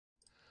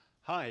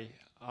Hi.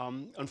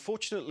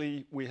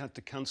 Unfortunately, we had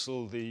to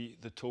cancel the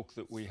talk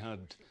that we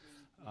had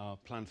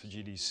planned for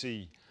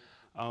GDC.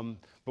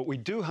 But we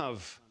do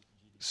have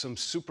some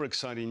super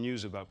exciting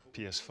news about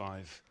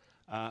PS5.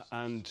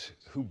 And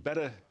who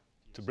better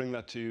to bring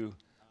that to you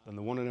than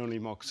the one and only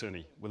Mark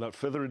Cerny. Without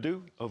further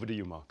ado, over to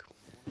you, Mark.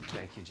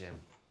 Thank you, Jim.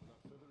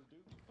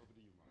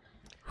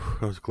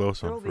 That was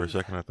close There one. will For a be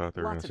second, I thought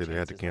they were going lots to of say they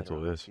had to chances later cancel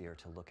on this. this year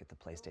to look at the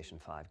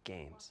PlayStation 5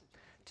 games.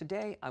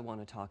 Today, I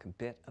want to talk a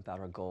bit about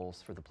our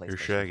goals for the You're PlayStation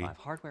Shaggy. 5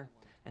 hardware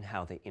and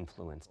how they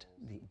influenced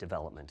the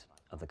development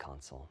of the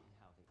console.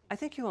 I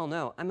think you all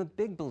know I'm a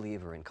big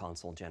believer in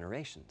console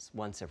generations.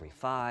 Once every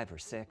 5 or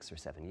 6 or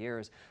 7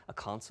 years, a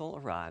console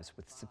arrives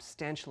with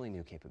substantially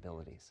new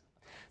capabilities.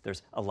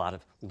 There's a lot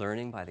of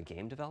learning by the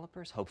game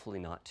developers, hopefully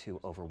not too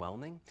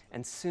overwhelming,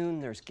 and soon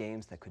there's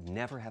games that could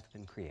never have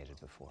been created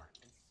before.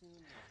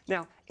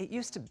 Now, it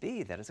used to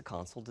be that as a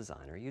console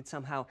designer, you'd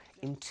somehow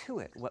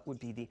intuit what would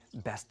be the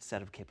best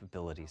set of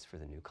capabilities for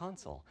the new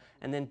console,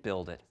 and then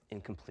build it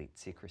in complete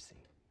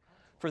secrecy.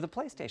 For the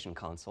PlayStation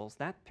consoles,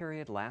 that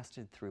period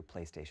lasted through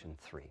PlayStation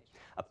 3,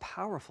 a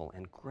powerful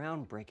and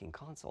groundbreaking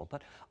console,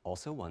 but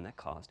also one that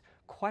caused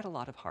quite a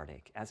lot of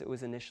heartache, as it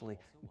was initially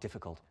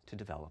difficult to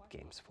develop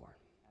games for.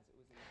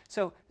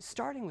 So,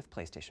 starting with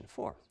PlayStation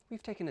 4,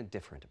 we've taken a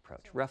different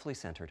approach, roughly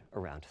centered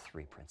around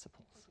 3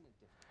 principles.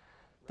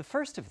 The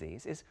first of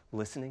these is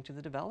listening to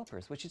the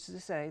developers, which is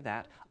to say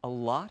that a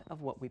lot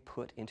of what we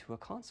put into a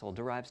console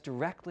derives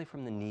directly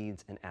from the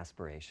needs and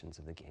aspirations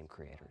of the game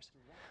creators.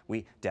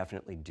 We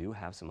definitely do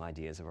have some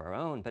ideas of our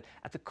own, but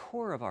at the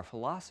core of our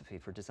philosophy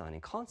for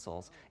designing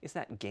consoles is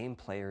that game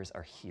players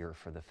are here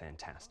for the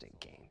fantastic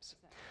games,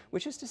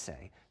 which is to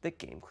say that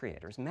game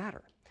creators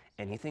matter.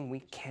 Anything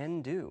we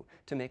can do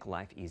to make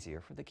life easier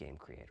for the game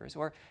creators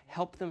or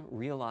help them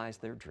realize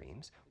their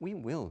dreams, we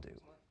will do.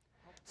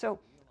 So,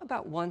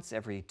 about once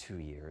every 2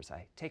 years,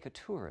 I take a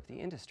tour of the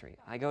industry.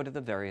 I go to the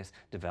various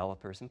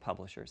developers and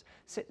publishers,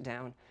 sit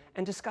down,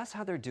 and discuss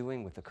how they're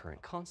doing with the current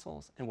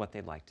consoles and what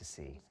they'd like to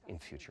see in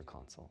future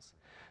consoles.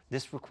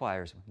 This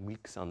requires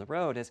weeks on the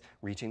road, as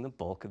reaching the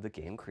bulk of the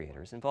game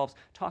creators involves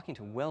talking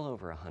to well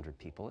over 100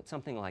 people at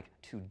something like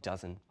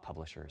 24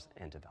 publishers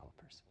and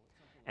developers.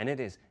 And it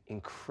is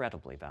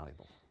incredibly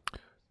valuable.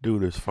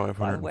 Dude, there's By the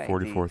way, the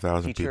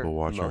 544,000 feature people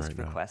watching most right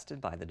now.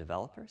 requested by the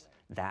developers,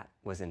 that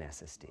was an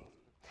SSD,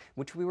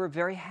 which we were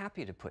very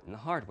happy to put in the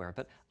hardware,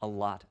 but a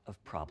lot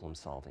of problem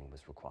solving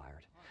was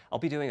required. I'll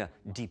be doing a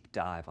deep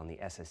dive on the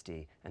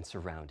SSD and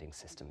surrounding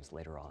systems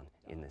later on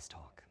in this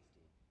talk.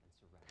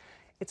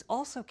 It's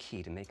also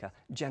key to make a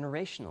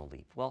generational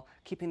leap while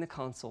keeping the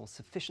console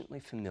sufficiently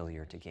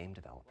familiar to game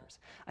developers.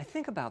 I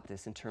think about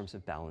this in terms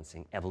of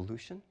balancing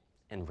evolution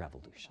and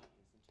revolution.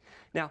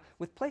 Now,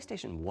 with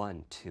PlayStation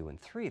 1, 2,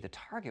 and 3, the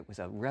target was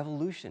a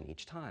revolution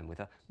each time with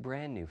a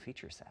brand new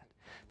feature set.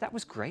 That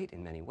was great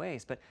in many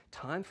ways, but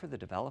time for the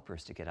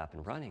developers to get up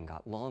and running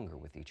got longer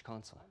with each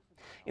console.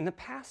 In the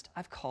past,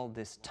 I've called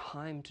this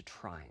time to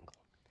triangle.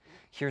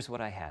 Here's what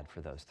I had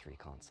for those 3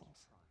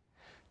 consoles.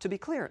 To be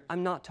clear,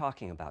 I'm not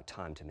talking about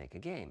time to make a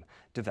game.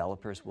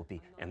 Developers will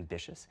be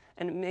ambitious,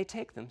 and it may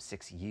take them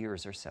 6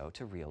 years or so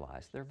to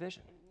realize their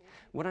vision.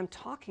 What I'm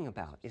talking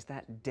about is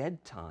that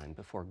dead time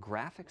before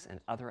graphics and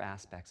other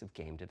aspects of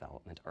game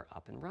development are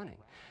up and running,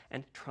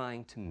 and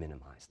trying to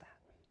minimize that.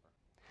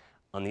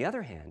 On the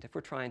other hand, if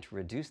we're trying to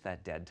reduce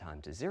that dead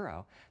time to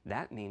 0,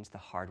 that means the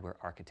hardware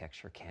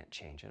architecture can't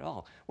change at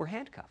all. We're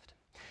handcuffed.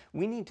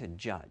 We need to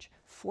judge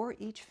for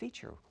each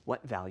feature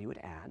what value it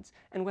adds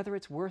and whether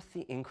it's worth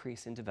the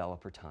increase in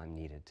developer time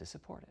needed to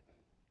support it.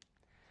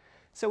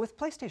 So with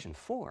PlayStation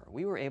 4,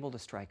 we were able to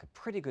strike a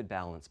pretty good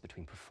balance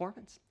between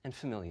performance and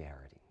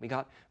familiarity. We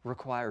got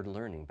required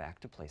learning back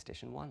to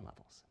PlayStation 1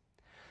 levels.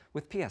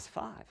 With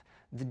PS5,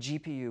 the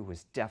GPU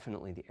was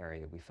definitely the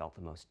area we felt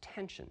the most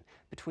tension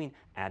between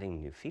adding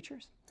new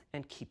features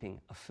and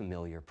keeping a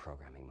familiar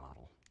programming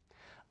model.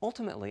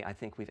 Ultimately, I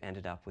think we've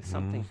ended up with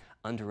something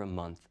under a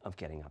month of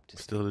getting up to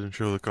speed. Still didn't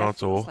show the That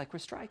console. feels like we're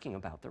striking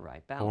about the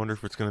right balance. I wonder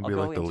if it's going to be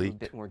I'll like go the into a leaked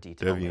bit more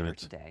detail dev later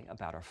units. today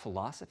about our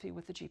philosophy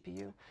with the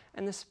GPU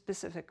and the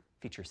specific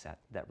feature set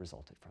that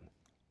resulted from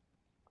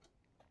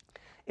it.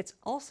 It's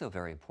also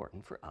very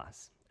important for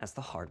us, as the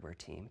hardware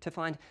team, to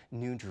find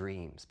new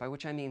dreams, by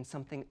which I mean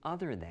something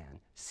other than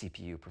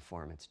CPU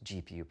performance,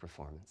 GPU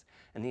performance,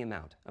 and the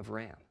amount of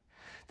RAM.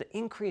 The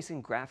increase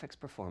in graphics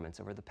performance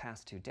over the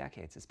past 2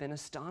 decades has been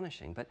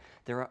astonishing, but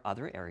there are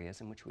other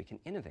areas in which we can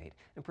innovate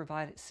and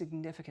provide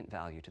significant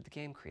value to the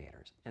game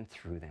creators, and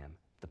through them,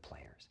 the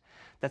players.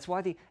 That's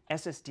why the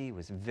SSD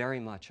was very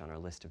much on our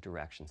list of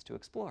directions to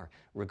explore,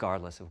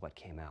 regardless of what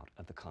came out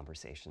of the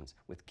conversations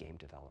with game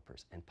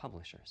developers and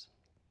publishers.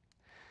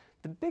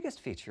 The biggest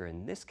feature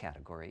in this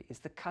category is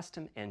the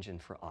custom engine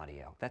for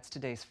audio. That's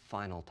today's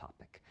final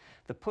topic.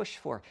 The push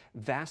for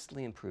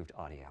vastly improved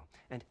audio,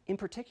 and in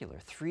particular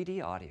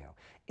 3D audio,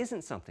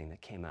 isn't something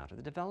that came out of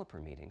the developer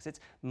meetings. It's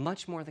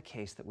much more the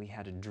case that we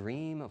had a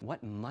dream of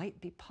what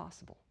might be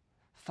possible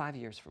 5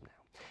 years from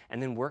now,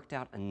 and then worked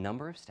out a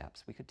number of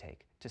steps we could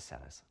take to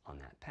set us on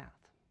that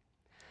path.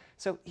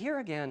 So here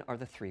again are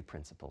the three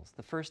principles,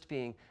 the first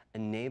being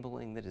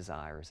enabling the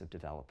desires of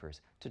developers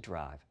to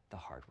drive the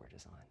hardware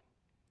design.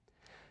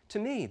 To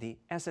me, the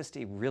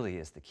SSD really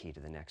is the key to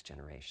the next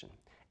generation.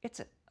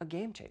 It's a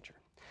game changer.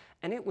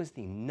 And it was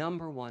the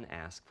 #1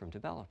 ask from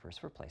developers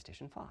for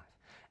PlayStation 5.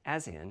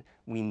 As in,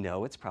 we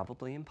know it's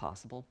probably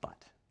impossible,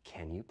 but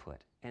can you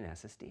put an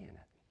SSD in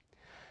it?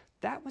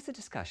 That was a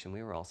discussion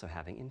we were also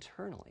having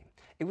internally.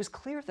 It was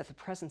clear that the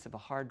presence of a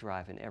hard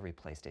drive in every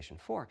PlayStation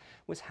 4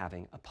 was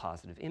having a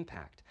positive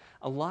impact.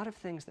 A lot of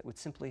things that would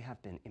simply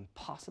have been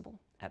impossible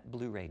at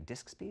Blu-ray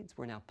disc speeds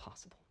were now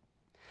possible.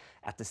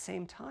 At the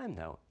same time,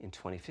 though, in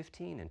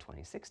 2015 and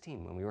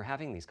 2016, when we were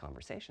having these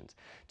conversations,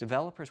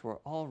 developers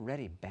were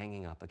already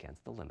banging up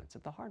against the limits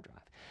of the hard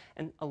drive.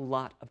 And a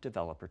lot of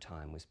developer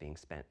time was being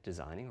spent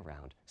designing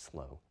around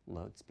slow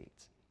load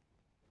speeds.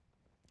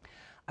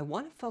 I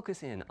want to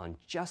focus in on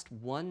just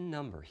one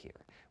number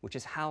here, which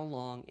is how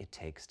long it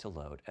takes to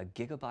load a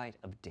gigabyte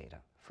of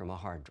data from a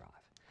hard drive.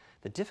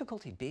 The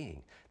difficulty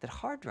being that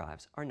hard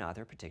drives are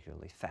neither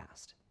particularly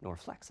fast nor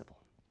flexible.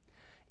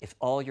 If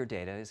all your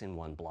data is in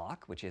one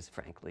block, which is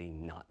frankly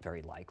not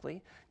very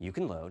likely, you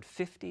can load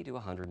 50 to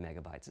 100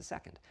 megabytes a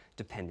second,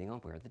 depending on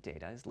where the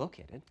data is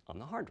located on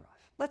the hard drive.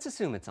 Let's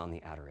assume it's on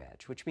the outer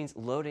edge, which means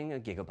loading a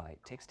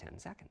gigabyte takes 10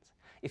 seconds.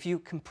 If you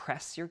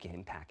compress your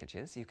game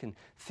packages, you can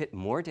fit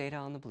more data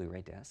on the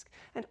Blu-ray disc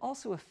and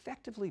also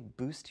effectively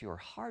boost your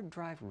hard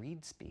drive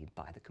read speed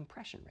by the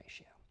compression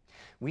ratio.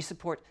 We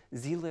support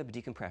zlib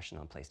decompression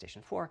on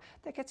PlayStation 4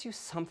 that gets you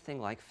something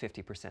like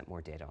 50%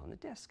 more data on the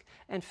disk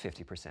and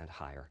 50%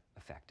 higher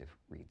effective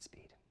read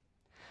speed.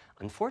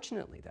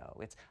 Unfortunately, though,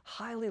 it's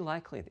highly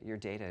likely that your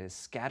data is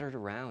scattered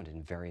around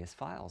in various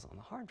files on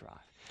the hard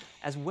drive,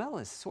 as well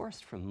as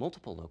sourced from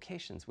multiple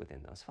locations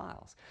within those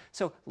files.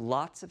 So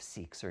lots of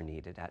seeks are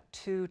needed at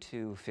 2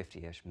 to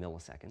 50-ish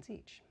milliseconds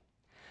each.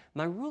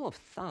 My rule of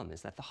thumb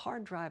is that the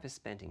hard drive is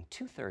spending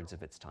 2/3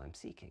 of its time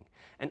seeking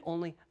and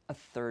only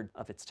 1/3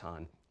 of its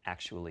time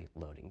actually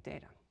loading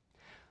data.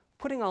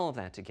 Putting all of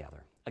that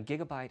together, a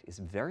gigabyte is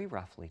very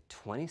roughly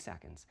 20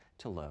 seconds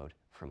to load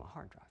from a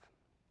hard drive.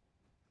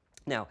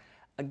 Now,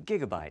 a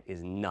gigabyte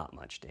is not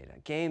much data.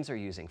 Games are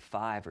using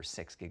 5 or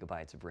 6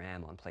 gigabytes of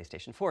RAM on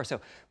PlayStation 4,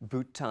 so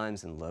boot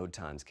times and load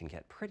times can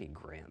get pretty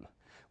grim.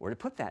 Or to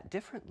put that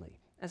differently,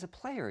 as a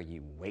player,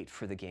 you wait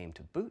for the game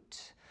to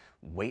boot,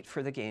 wait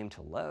for the game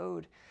to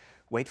load,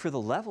 wait for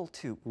the level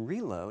to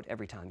reload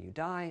every time you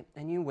die,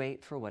 and you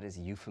wait for what is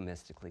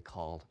euphemistically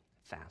called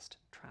fast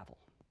travel.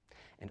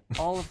 And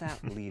all of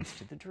that leads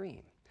to the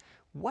dream.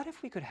 What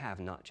if we could have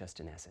not just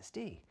an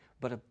SSD,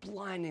 but a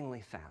blindingly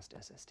fast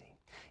SSD?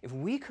 If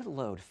we could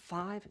load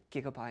 5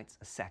 gigabytes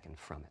a second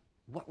from it,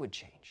 what would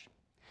change?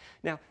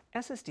 Now,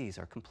 SSDs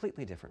are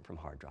completely different from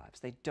hard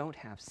drives. They don't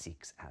have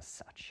seeks as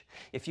such.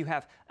 If you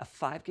have a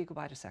 5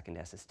 gigabyte a second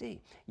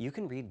SSD, you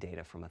can read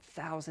data from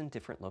 1,000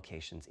 different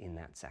locations in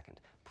that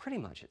second, pretty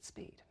much at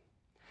speed.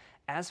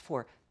 As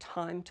for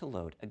time to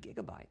load a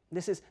gigabyte,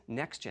 this is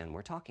next gen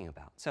we're talking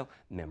about, so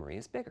memory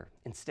is bigger.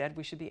 Instead,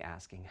 we should be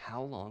asking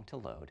how long to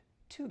load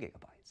 2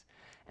 gigabytes.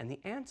 And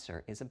the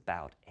answer is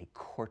about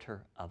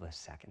 1/4 of a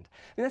second.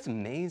 I mean, that's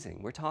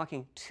amazing. We're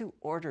talking 2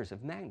 orders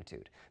of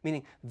magnitude,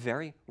 meaning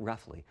very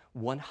roughly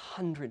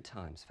 100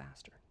 times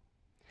faster.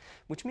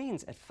 Which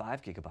means at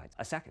 5 gigabytes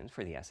a second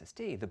for the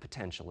SSD, the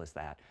potential is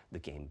that the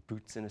game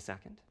boots in a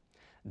second.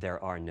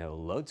 There are no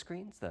load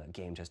screens. The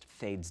game just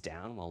fades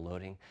down while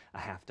loading a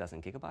half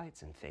dozen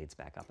gigabytes and fades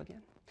back up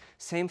again.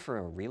 Same for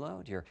a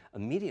reload. You're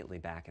immediately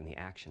back in the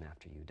action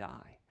after you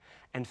die.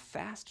 And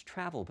fast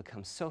travel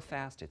becomes so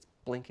fast it's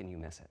blink and you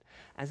miss it.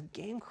 As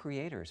game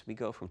creators, we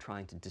go from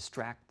trying to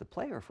distract the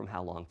player from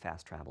how long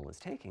fast travel is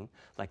taking,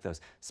 like those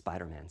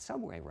Spider-Man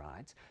subway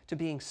rides, to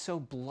being so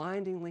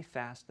blindingly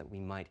fast that we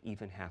might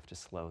even have to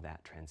slow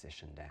that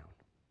transition down.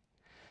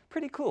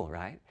 Pretty cool,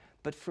 right?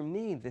 But for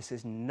me, this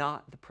is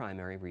not the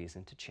primary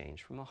reason to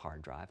change from a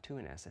hard drive to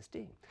an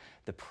SSD.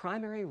 The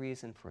primary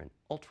reason for an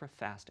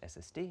ultra-fast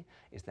SSD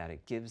is that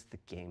it gives the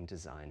game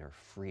designer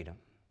freedom.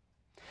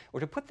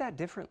 Or to put that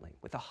differently,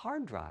 with a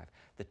hard drive,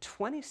 the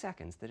 20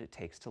 seconds that it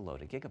takes to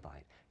load a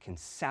gigabyte can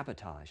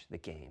sabotage the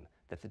game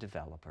that the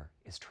developer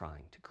is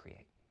trying to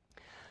create.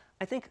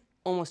 I think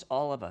almost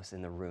all of us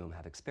in the room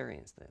have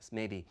experienced this,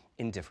 maybe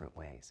in different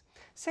ways.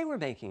 Say we're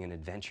making an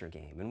adventure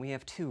game and we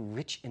have 2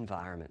 rich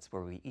environments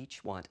where we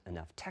each want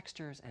enough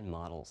textures and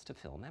models to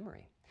fill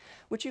memory,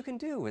 which you can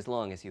do as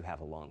long as you have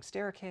a long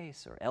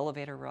staircase or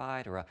elevator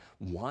ride or a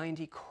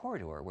windy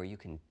corridor where you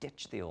can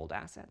ditch the old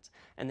assets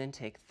and then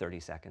take 30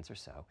 seconds or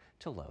so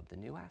to load the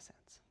new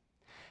assets.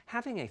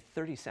 Having a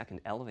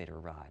 30-second elevator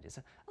ride is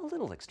a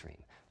little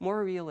extreme.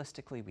 More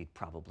realistically, we'd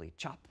probably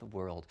chop the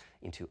world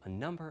into a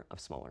number of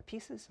smaller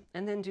pieces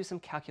and then do some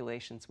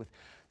calculations with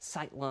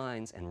sight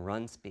lines and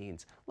run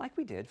speeds like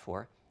we did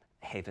for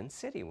Haven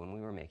City when we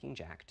were making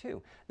Jak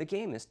 2. The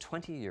game is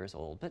 20 years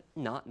old, but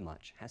not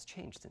much has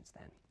changed since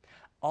then.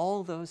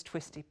 All those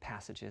twisty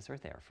passages are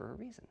there for a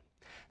reason.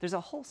 There's a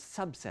whole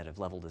subset of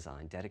level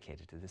design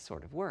dedicated to this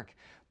sort of work,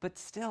 but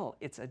still,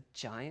 it's a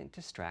giant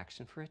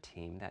distraction for a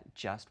team that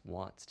just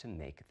wants to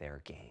make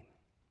their game.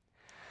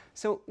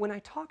 So when I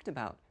talked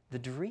about the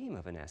dream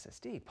of an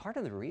SSD, part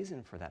of the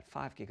reason for that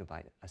 5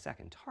 GB a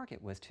second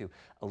target was to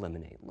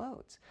eliminate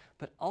loads,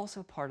 but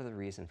also part of the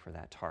reason for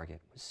that target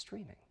was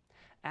streaming.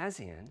 As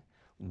in,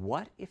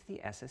 what if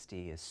the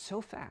SSD is so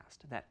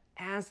fast that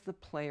as the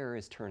player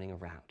is turning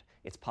around,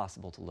 it's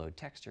possible to load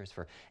textures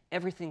for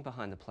everything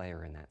behind the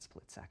player in that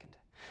split second?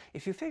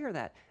 If you figure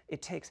that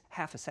it takes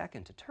half a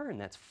second to turn,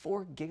 that's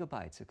 4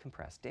 GB of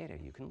compressed data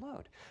you can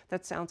load.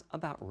 That sounds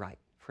about right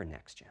for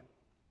next gen.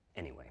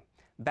 Anyway,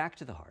 back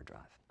to the hard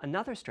drive.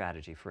 Another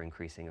strategy for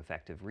increasing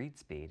effective read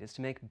speed is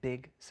to make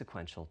big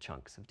sequential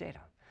chunks of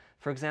data.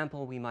 For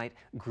example, we might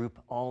group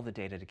all the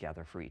data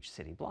together for each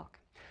city block.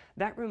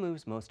 That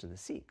removes most of the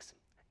seeks,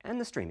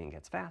 and the streaming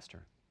gets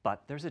faster.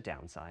 But there's a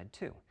downside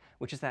too,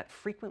 which is that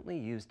frequently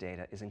used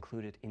data is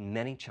included in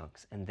many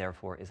chunks and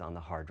therefore is on the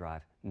hard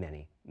drive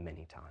many,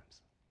 many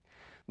times.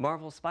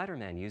 Marvel's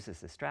Spider-Man uses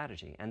this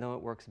strategy, and though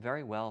it works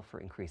very well for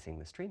increasing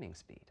the streaming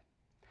speed,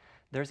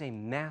 there's a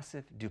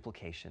massive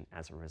duplication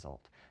as a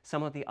result.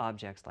 Some of the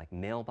objects like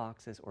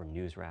mailboxes or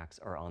news racks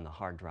are on the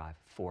hard drive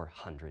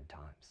 400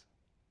 times.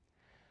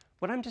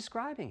 What I'm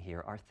describing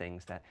here are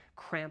things that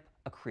cramp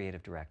a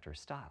creative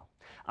director's style.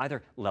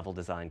 Either level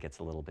design gets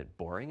a little bit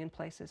boring in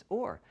places,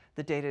 or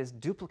the data is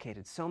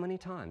duplicated so many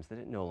times that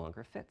it no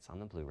longer fits on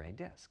the Blu-ray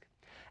disc.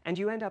 And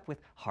you end up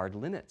with hard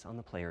limits on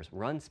the player's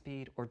run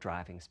speed or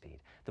driving speed.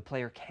 The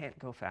player can't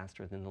go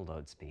faster than the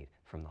load speed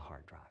from the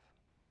hard drive.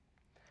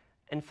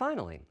 And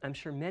finally, I'm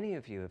sure many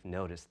of you have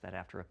noticed that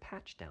after a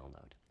patch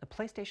download, a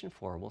PlayStation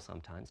 4 will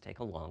sometimes take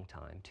a long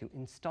time to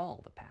install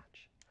the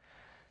patch.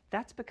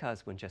 That's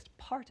because when just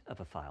part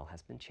of a file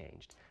has been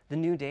changed, the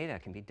new data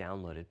can be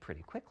downloaded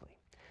pretty quickly.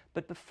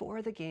 But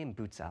before the game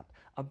boots up,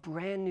 a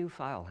brand new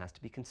file has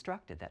to be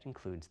constructed that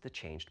includes the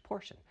changed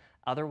portion.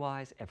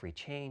 Otherwise, every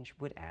change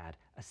would add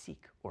a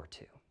seek or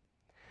two.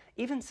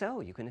 Even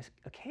so, you can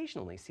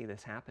occasionally see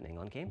this happening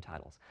on game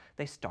titles.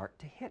 They start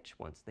to hitch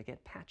once they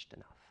get patched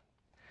enough.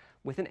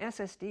 With an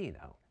SSD,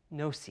 though,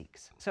 no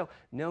seeks. So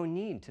no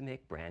need to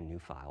make brand new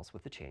files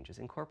with the changes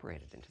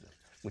incorporated into them,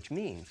 which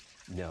means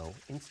no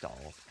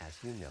installs as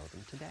you know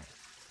them today.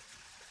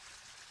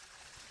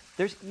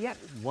 There's yet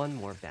one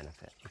more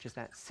benefit, which is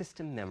that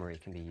system memory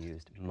can be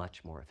used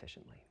much more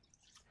efficiently.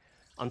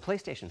 On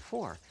PlayStation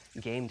 4,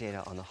 game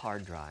data on the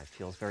hard drive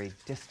feels very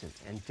distant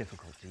and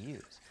difficult to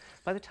use.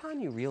 By the time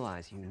you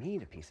realize you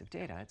need a piece of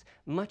data, it's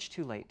much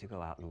too late to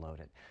go out and load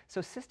it.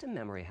 So system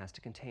memory has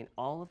to contain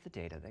all of the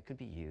data that could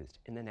be used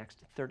in the next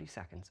 30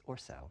 seconds or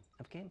so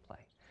of gameplay.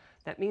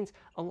 That means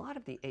a lot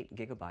of the 8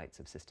 GB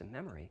of system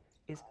memory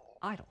is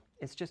idle.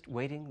 It's just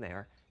waiting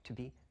there to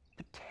be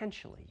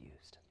potentially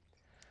used.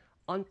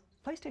 On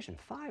PlayStation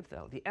 5,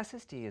 though, the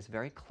SSD is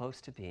very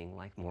close to being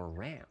like more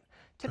RAM.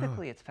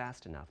 Typically, it's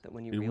fast enough that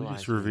when you realize we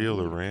just reveal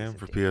the RAM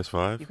for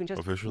PS5 you can just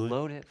officially?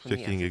 load it from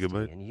 16 the SSD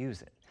gigabyte? and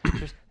use it.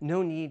 There's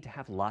no need to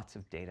have lots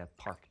of data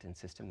parked in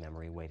system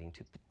memory waiting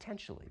to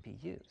potentially be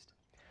used.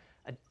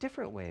 A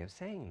different way of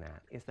saying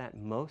that is that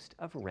most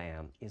of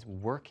RAM is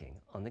working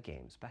on the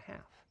game's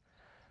behalf.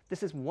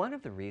 This is one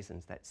of the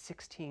reasons that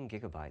 16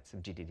 gigabytes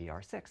of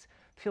GDDR6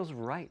 feels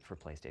right for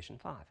PlayStation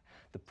 5.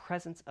 The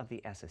presence of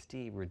the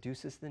SSD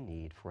reduces the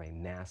need for a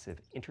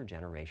massive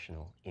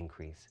intergenerational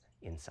increase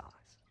in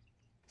size.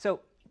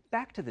 So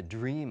back to the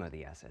dream of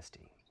the SSD.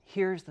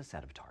 Here's the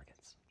set of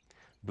targets.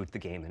 Boot the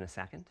game in a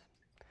second.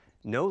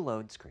 No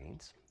load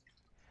screens.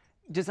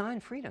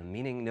 Design freedom,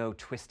 meaning no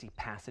twisty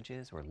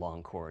passages or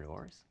long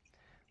corridors.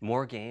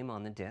 More game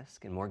on the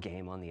disk and more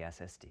game on the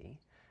SSD.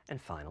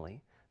 And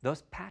finally,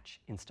 those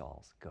patch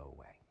installs go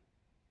away.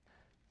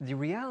 The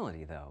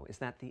reality, though, is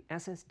that the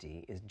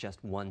SSD is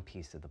just one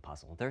piece of the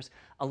puzzle. There's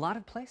a lot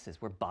of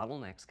places where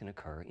bottlenecks can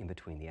occur in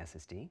between the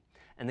SSD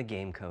and the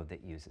game code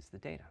that uses the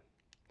data.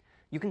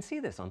 You can see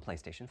this on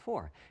PlayStation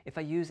 4. If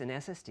I use an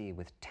SSD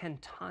with 10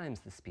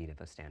 times the speed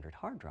of a standard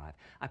hard drive,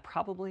 I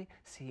probably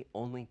see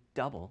only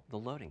double the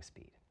loading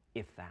speed,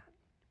 if that.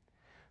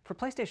 For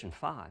PlayStation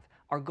 5,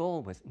 our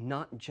goal was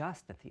not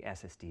just that the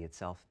SSD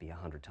itself be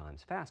 100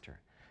 times faster.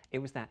 It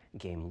was that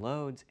game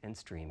loads and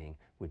streaming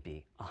would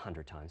be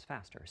 100 times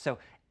faster. So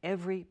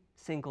every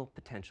single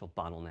potential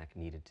bottleneck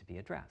needed to be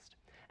addressed.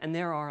 And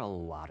there are a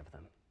lot of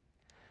them.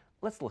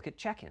 Let's look at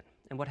check-in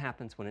and what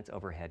happens when its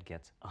overhead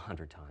gets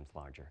 100 times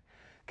larger.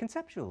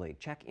 Conceptually,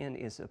 check-in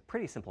is a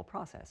pretty simple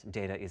process.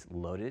 Data is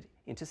loaded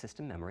into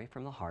system memory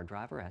from the hard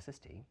drive or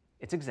SSD.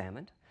 It's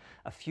examined.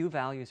 A few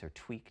values are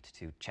tweaked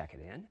to check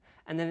it in,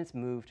 and then it's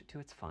moved to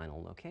its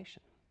final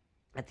location.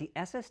 At the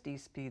SSD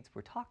speeds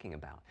we're talking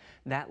about,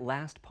 that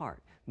last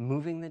part,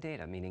 moving the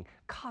data, meaning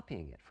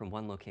copying it from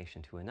one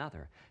location to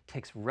another,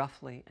 takes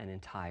roughly an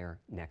entire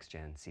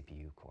next-gen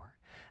CPU core.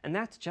 And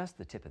that's just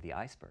the tip of the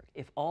iceberg.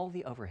 If all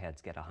the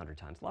overheads get 100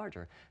 times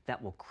larger,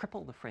 that will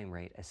cripple the frame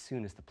rate as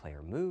soon as the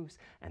player moves,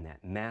 and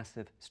that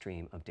massive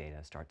stream of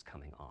data starts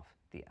coming off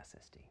the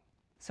SSD.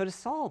 So to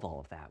solve all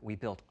of that, we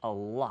built a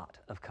lot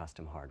of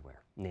custom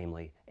hardware,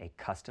 namely a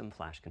custom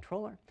flash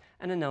controller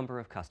and a number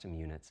of custom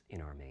units in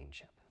our main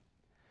chip.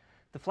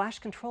 The flash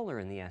controller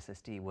in the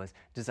SSD was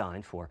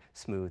designed for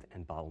smooth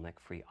and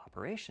bottleneck-free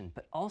operation,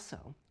 but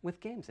also with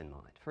games in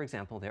mind. For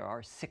example, there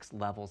are 6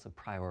 levels of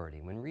priority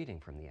when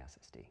reading from the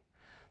SSD.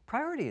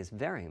 Priority is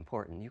very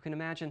important. You can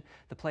imagine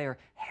the player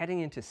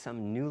heading into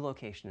some new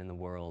location in the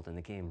world and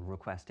the game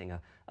requesting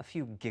a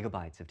few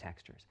gigabytes of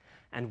textures.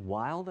 And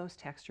while those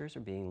textures are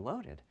being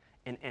loaded,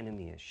 an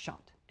enemy is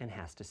shot and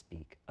has to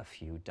speak a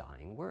few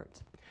dying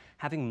words.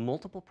 Having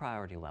multiple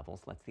priority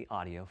levels lets the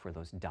audio for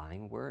those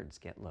dying words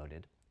get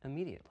loaded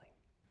immediately.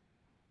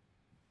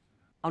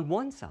 On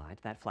one side,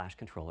 that flash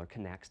controller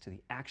connects to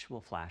the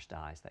actual flash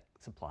dies that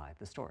supply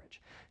the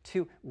storage.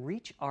 To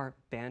reach our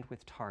bandwidth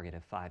target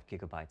of 5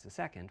 gigabytes a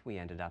second, we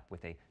ended up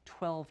with a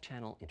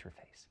 12-channel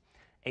interface.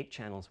 8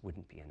 channels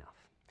wouldn't be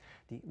enough.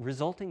 The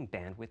resulting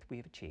bandwidth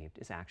we've achieved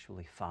is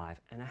actually 5.5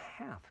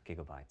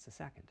 gigabytes a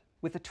second.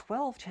 With a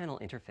 12-channel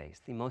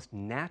interface, the most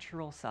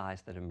natural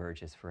size that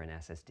emerges for an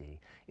SSD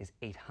is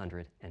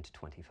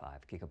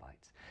 825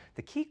 gigabytes.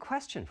 The key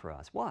question for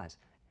us was,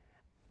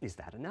 is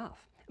that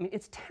enough? I mean,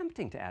 it's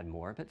tempting to add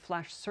more, but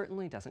flash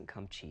certainly doesn't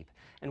come cheap,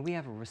 and we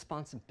have a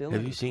responsibility.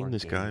 Have you seen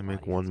this guy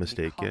make one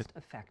mistake yet?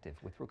 Cost-effective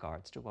with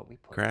regards to what we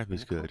put Crap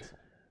is in the good. console.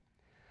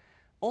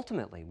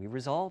 Ultimately, we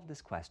resolved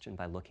this question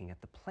by looking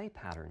at the play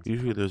patterns.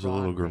 Usually there's a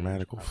little broad range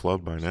grammatical of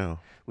flub by gamers. now.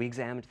 We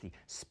examined the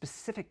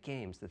specific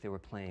games that they were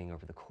playing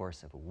over the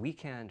course of a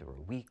weekend or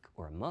a week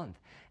or a month,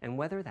 and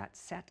whether that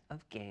set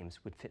of games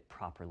would fit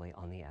properly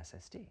on the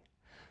SSD.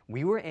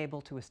 We were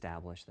able to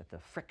establish that the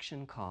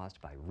friction caused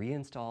by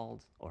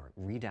reinstalls or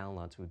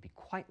redownloads would be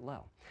quite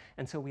low,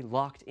 and so we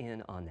locked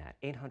in on that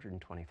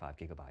 825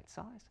 gigabyte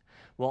size,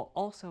 while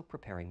also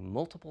preparing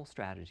multiple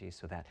strategies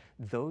so that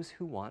those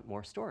who want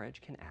more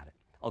storage can add it.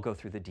 I'll go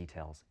through the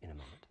details in a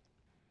moment.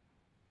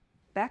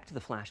 Back to the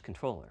flash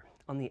controller.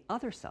 On the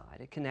other side,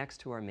 it connects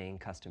to our main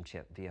custom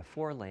chip via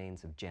 4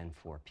 lanes of Gen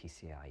 4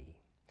 PCIe.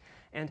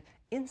 And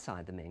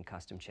inside the main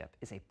custom chip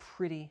is a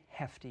pretty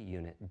hefty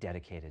unit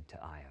dedicated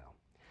to I/O.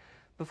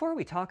 Before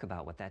we talk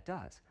about what that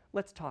does,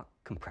 let's talk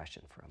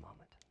compression for a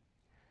moment.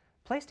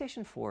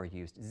 PlayStation 4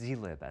 used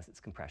zlib as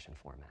its compression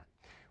format.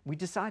 We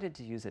decided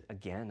to use it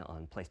again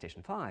on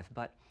PlayStation 5,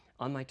 but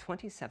on my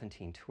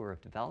 2017 tour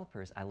of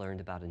developers, I learned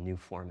about a new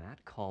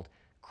format called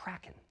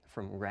Kraken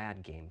from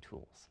Rad Game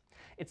Tools.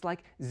 It's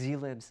like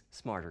zlib's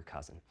smarter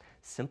cousin.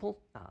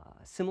 Simple,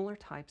 similar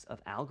types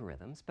of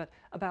algorithms, but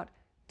about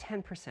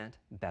 10%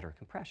 better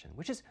compression,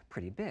 which is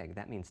pretty big.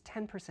 That means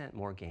 10%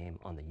 more game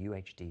on the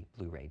UHD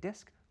Blu-ray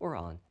disc or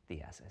on the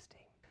SSD.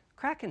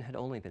 Kraken had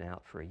only been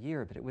out for a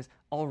year, but it was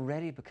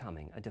already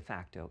becoming a de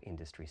facto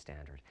industry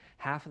standard.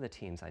 Half of the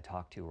teams I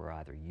talked to were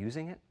either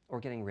using it or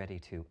getting ready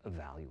to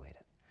evaluate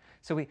it.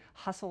 So we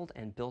hustled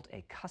and built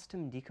a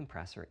custom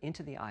decompressor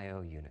into the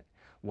I/O unit,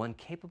 one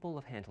capable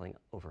of handling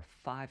over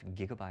 5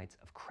 gigabytes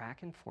of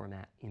Kraken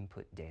format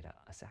input data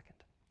a second.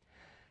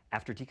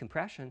 After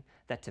decompression,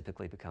 that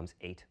typically becomes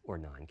 8 or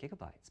 9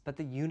 gigabytes, but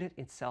the unit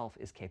itself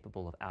is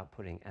capable of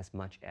outputting as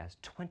much as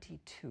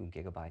 22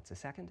 gigabytes a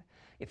second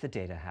if the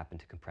data happen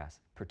to compress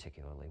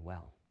particularly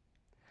well.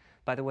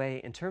 By the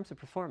way, in terms of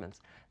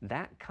performance,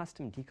 that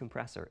custom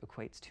decompressor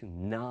equates to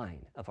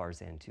 9 of our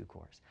Zen 2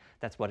 cores.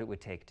 That's what it would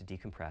take to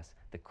decompress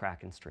the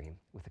Kraken stream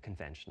with a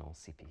conventional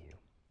CPU.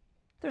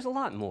 There's a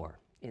lot more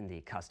in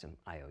the custom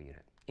I/O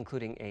unit,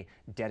 including a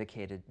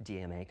dedicated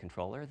DMA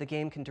controller. The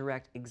game can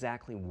direct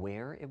exactly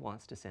where it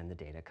wants to send the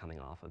data coming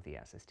off of the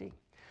SSD.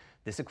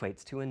 This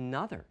equates to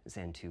another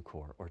Zen 2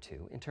 core or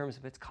 2 in terms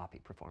of its copy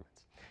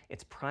performance.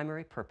 Its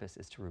primary purpose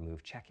is to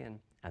remove check-in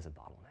as a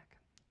bottleneck.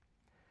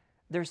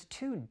 There's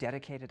 2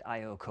 dedicated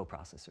I/O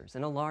coprocessors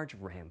and a large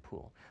RAM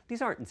pool.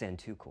 These aren't Zen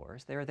 2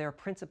 cores. They're there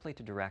principally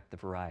to direct the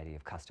variety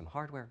of custom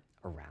hardware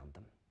around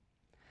them.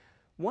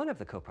 One of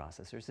the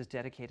coprocessors is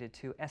dedicated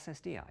to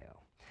SSD I/O.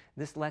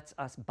 This lets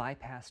us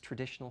bypass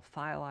traditional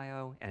file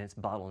I/O and its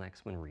bottlenecks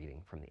when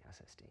reading from the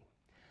SSD.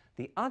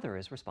 The other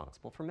is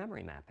responsible for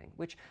memory mapping,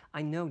 which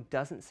I know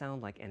doesn't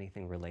sound like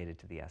anything related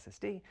to the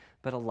SSD,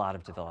 but a lot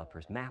of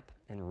developers map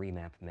and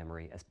remap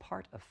memory as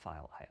part of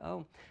file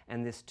I/O,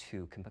 and this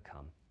too can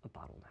become a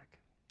bottleneck.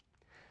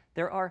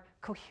 There are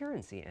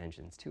coherency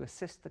engines to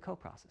assist the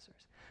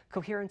coprocessors.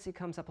 Coherency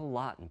comes up a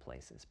lot in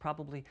places.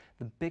 Probably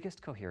the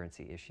biggest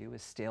coherency issue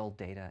is stale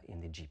data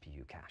in the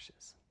GPU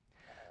caches.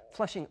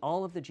 Flushing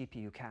all of the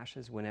GPU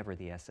caches whenever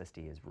the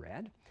SSD is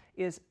read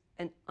is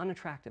an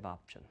unattractive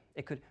option.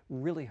 It could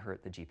really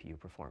hurt the GPU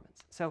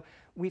performance. So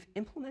we've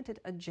implemented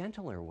a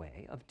gentler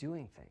way of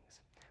doing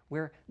things,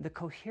 where the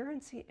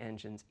coherency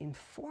engines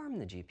inform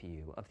the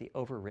GPU of the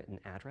overwritten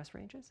address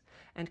ranges,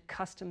 and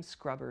custom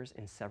scrubbers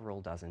in several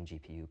dozen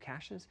GPU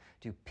caches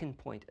do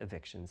pinpoint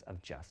evictions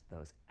of just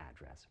those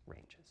address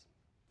ranges.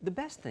 The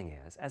best thing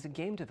is, as a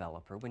game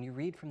developer, when you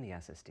read from the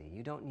SSD,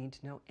 you don't need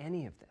to know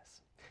any of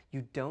this.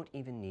 You don't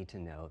even need to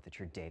know that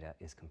your data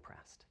is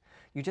compressed.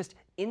 You just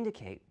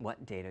indicate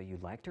what data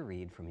you'd like to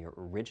read from your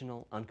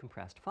original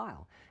uncompressed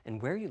file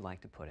and where you'd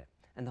like to put it,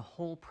 and the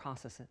whole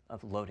process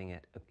of loading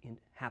it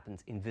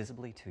happens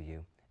invisibly to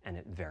you and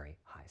at very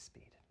high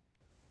speed.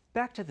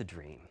 Back to the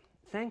dream.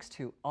 Thanks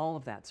to all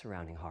of that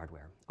surrounding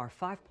hardware, our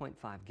 5.5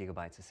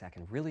 gigabytes a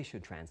second really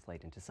should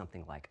translate into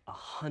something like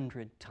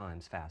 100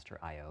 times faster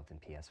I/O than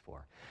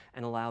PS4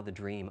 and allow the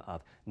dream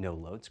of no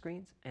load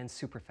screens and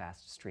super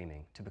fast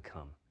streaming to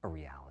become a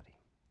reality.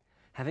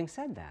 Having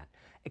said that,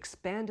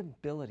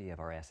 expandability of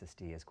our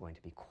SSD is going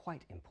to be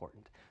quite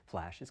important.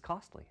 Flash is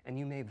costly, and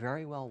you may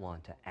very well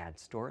want to add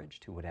storage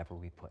to whatever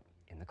we put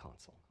in the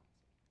console.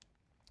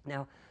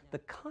 Now, the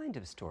kind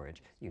of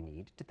storage you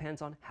need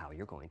depends on how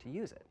you're going to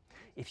use it.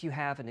 If you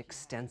have an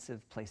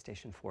extensive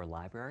PlayStation 4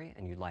 library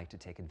and you'd like to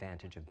take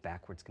advantage of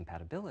backwards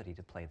compatibility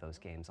to play those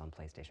games on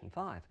PlayStation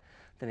 5,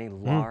 then a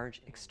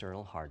large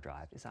external hard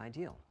drive is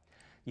ideal.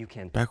 You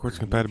can Backwards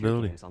leave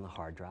compatibility. your games on the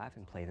hard drive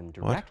and play them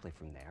directly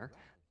from there,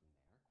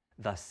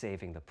 thus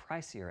saving the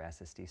pricier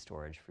SSD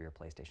storage for your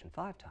PlayStation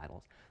 5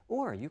 titles,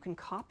 or you can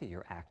copy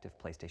your active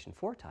PlayStation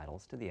 4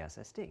 titles to the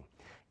SSD.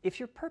 If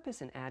your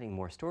purpose in adding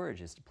more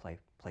storage is to play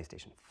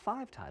PlayStation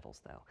 5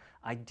 titles, though,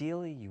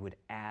 ideally you would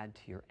add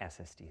to your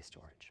SSD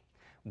storage.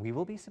 We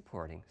will be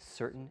supporting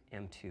certain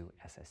M2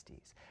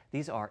 SSDs.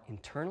 These are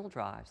internal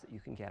drives that you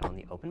can get on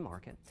the open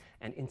market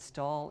and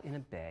install in a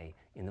bay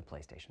in the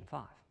PlayStation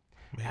 5.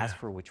 As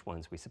for which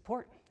ones we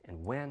support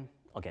and when,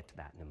 I'll get to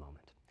that in a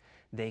moment.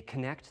 They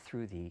connect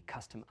through the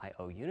custom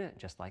I/O unit,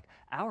 just like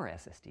our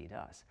SSD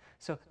does.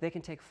 So they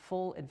can take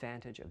full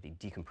advantage of the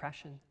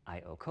decompression,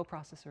 I/O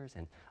coprocessors,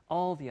 and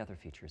all the other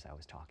features I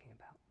was talking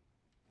about.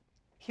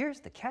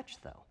 Here's the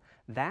catch, though.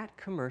 That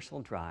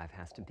commercial drive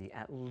has to be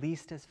at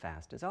least as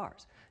fast as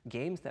ours.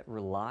 Games that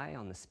rely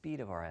on the speed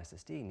of our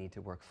SSD need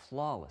to work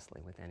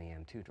flawlessly with any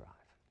M2 drive.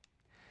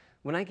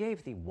 When I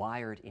gave the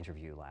Wired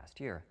interview last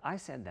year, I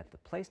said that the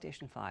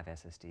PlayStation 5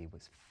 SSD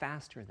was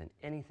faster than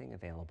anything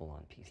available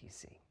on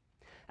PC.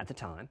 At the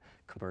time,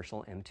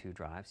 commercial M2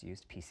 drives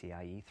used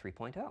PCIe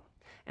 3.0,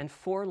 and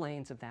 4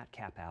 lanes of that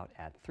cap out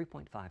at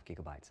 3.5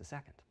 gigabytes a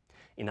second.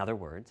 In other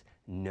words,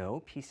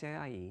 no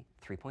PCIe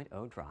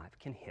 3.0 drive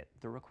can hit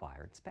the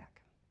required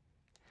spec.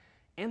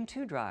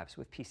 M2 drives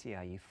with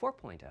PCIe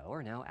 4.0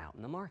 are now out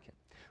in the market.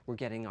 We're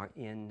getting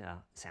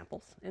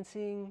samples and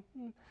seeing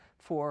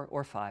 4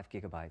 or 5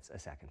 gigabytes a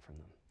second from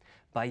them.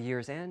 By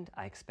year's end,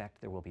 I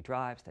expect there will be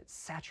drives that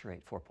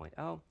saturate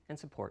 4.0 and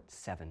support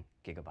 7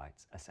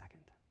 gigabytes a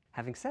second.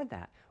 Having said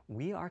that,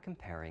 we are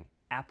comparing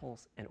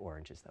apples and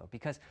oranges, though,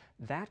 because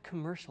that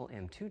commercial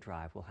M2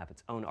 drive will have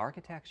its own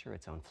architecture,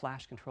 its own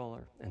flash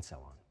controller, and so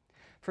on.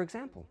 For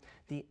example,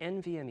 the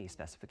NVMe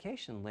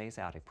specification lays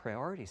out a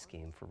priority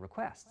scheme for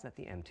requests that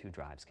the M2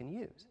 drives can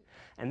use.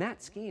 And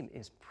that scheme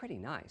is pretty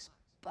nice,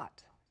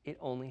 but it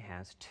only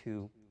has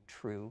 2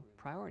 true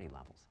priority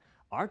levels.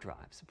 Our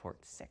drive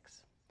supports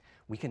 6.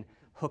 We can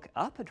hook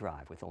up a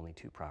drive with only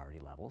 2 priority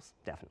levels,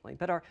 definitely,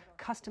 but our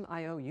custom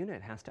I/O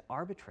unit has to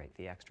arbitrate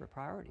the extra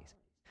priorities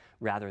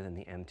rather than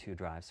the M2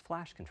 drive's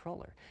flash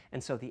controller.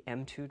 And so the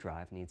M2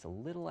 drive needs a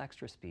little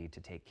extra speed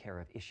to take care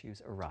of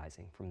issues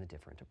arising from the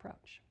different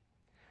approach.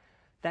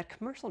 That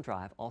commercial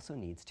drive also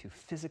needs to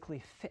physically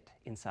fit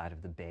inside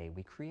of the bay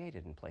we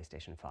created in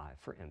PlayStation 5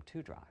 for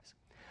M2 drives.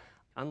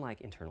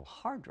 Unlike internal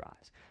hard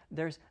drives,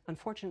 there's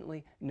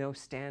unfortunately no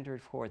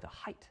standard for the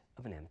height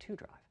of an M2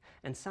 drive.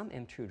 And some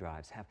M2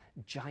 drives have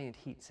giant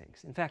heat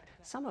sinks. In fact,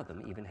 some of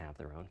them even have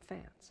their own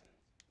fans.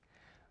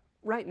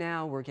 Right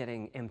now, we're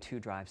getting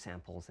M2 drive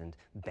samples and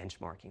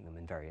benchmarking them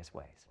in various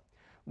ways.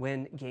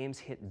 When games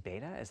hit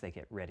beta as they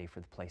get ready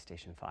for the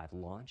PlayStation 5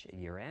 launch at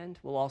year-end,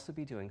 we'll also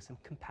be doing some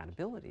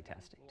compatibility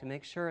testing to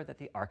make sure that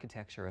the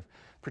architecture of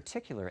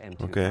particular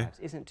M2 drives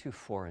isn't too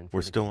foreign for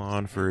We're still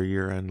on for a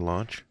year-end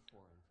launch.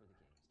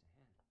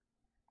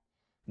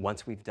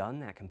 Once we've done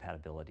that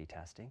compatibility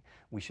testing,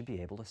 we should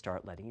be able to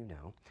start letting you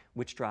know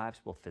which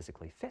drives will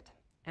physically fit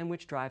and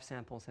which drive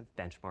samples have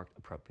benchmarked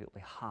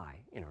appropriately high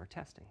in our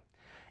testing.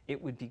 It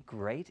would be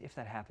great if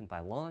that happened by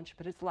launch,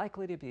 but it's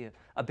likely to be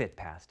a bit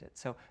past it.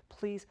 So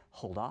please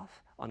hold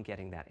off on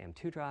getting that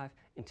M2 drive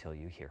until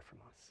you hear from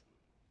us.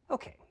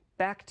 Okay,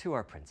 back to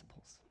our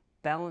principles.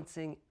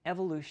 Balancing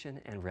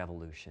evolution and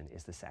revolution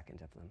is the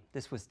second of them.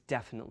 This was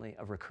definitely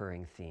a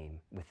recurring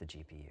theme with the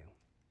GPU.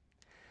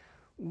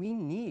 We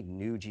need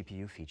new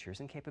GPU features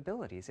and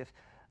capabilities.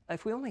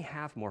 If we only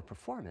have more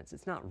performance,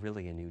 it's not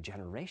really a new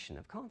generation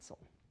of console.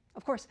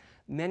 Of course,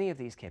 many of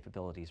these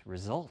capabilities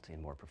result in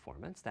more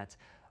performance. That's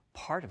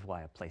part of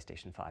why a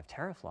PlayStation 5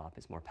 teraflop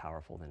is more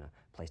powerful than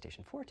a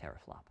PlayStation 4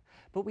 teraflop.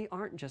 But we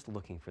aren't just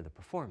looking for the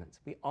performance.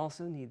 We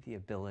also need the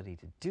ability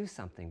to do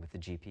something with the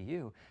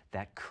GPU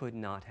that could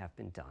not have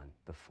been done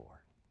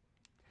before.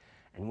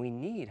 And we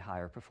need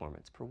higher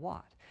performance per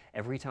watt.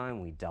 Every time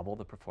we double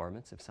the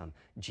performance of some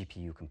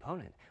GPU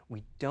component,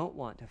 we don't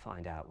want to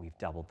find out we've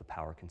doubled the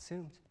power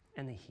consumed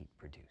and the heat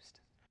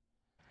produced.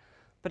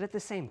 But at the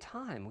same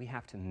time, we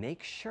have to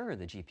make sure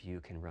the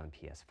GPU can run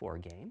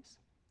PS4 games,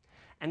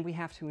 and we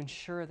have to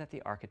ensure that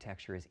the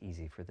architecture is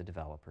easy for the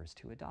developers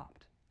to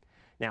adopt.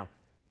 Now,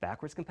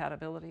 backwards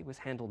compatibility was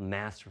handled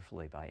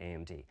masterfully by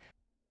AMD.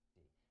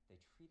 They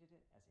treated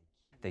it as a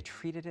key They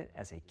treated it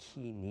as a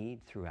key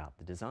need throughout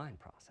the design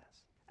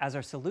process. As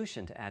our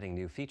solution to adding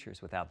new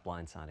features without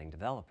blindsiding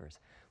developers,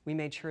 we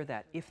made sure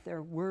that if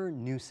there were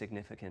new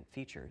significant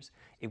features,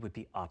 it would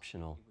be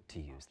optional to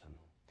use them.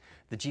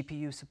 The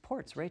GPU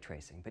supports ray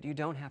tracing, but you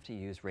don't have to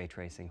use ray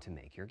tracing to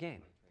make your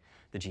game.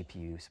 The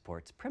GPU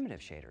supports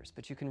primitive shaders,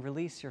 but you can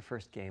release your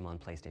first game on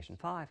PlayStation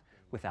 5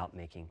 without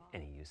making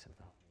any use of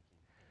them.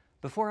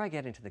 Before I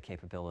get into the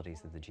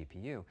capabilities of the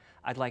GPU,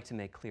 I'd like to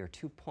make clear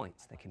 2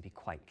 points that can be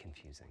quite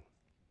confusing.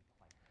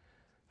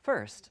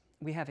 First,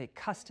 we have a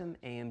custom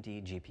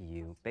AMD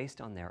GPU based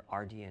on their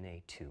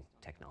RDNA 2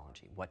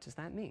 technology. What does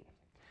that mean?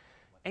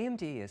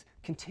 AMD is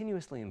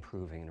continuously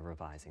improving and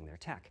revising their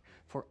tech.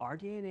 For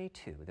RDNA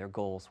 2, their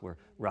goals were,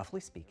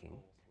 roughly speaking,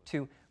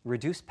 to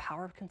reduce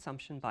power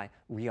consumption by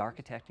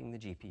re-architecting the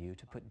GPU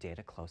to put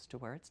data close to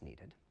where it's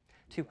needed,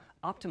 to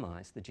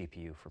optimize the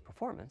GPU for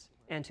performance,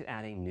 and to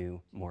add a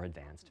new, more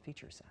advanced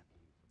feature set.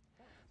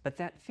 But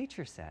that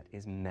feature set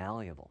is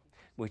malleable,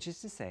 which is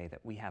to say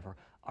that we have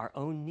our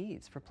own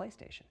needs for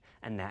PlayStation,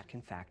 and that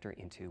can factor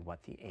into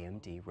what the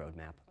AMD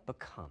roadmap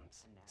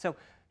becomes. So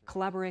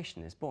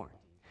collaboration is born.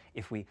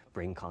 If we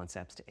bring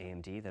concepts to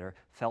AMD that are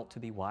felt to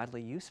be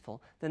widely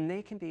useful, then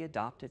they can be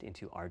adopted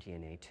into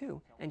RDNA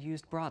 2 and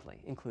used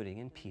broadly, including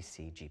in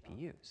PC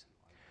GPUs.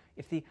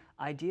 If the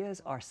ideas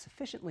are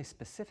sufficiently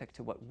specific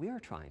to what we're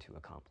trying to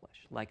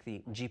accomplish, like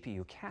the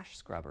GPU cache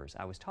scrubbers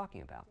I was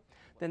talking about,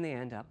 then they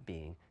end up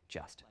being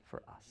just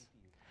for us.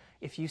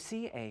 If you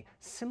see a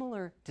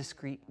similar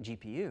discrete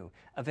GPU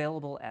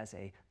available as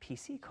a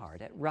PC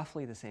card at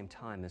roughly the same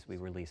time as we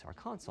release our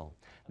console,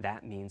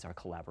 that means our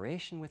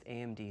collaboration with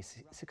AMD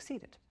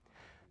succeeded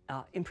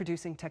in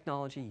producing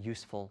technology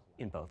useful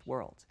in both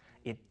worlds.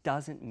 It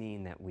doesn't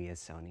mean that we as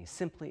Sony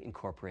simply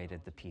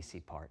incorporated the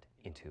PC part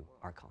into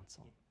our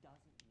console.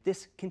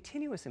 This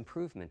continuous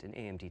improvement in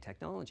AMD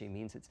technology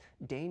means it's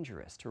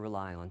dangerous to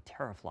rely on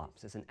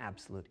teraflops as an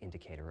absolute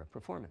indicator of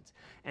performance,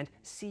 and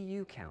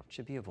CU count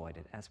should be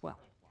avoided as well.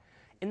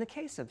 In the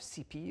case of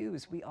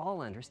CPUs, we all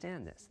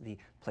understand this. The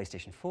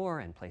PlayStation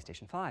 4 and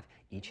PlayStation 5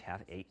 each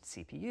have 8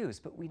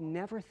 CPUs, but we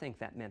never think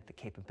that meant the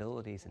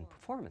capabilities and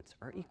performance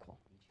are equal.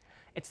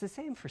 It's the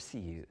same for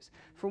CUs.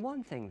 For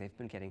one thing, they've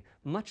been getting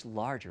much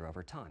larger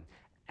over time.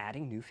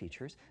 Adding new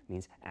features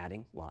means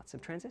adding lots of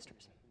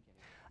transistors.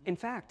 In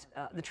fact,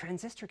 the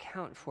transistor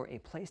count for a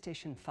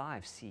PlayStation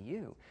 5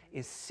 CU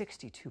is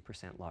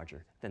 62%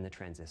 larger than the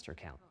transistor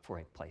count for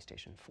a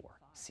PlayStation 4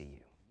 CU.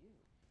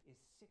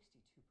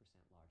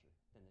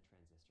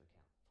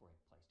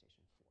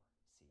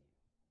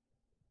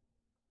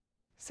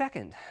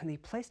 Second, the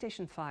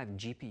PlayStation 5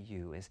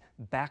 GPU is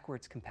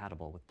backwards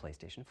compatible with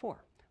PlayStation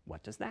 4.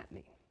 What does that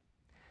mean?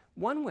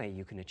 One way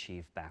you can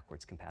achieve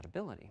backwards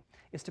compatibility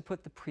is to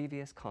put the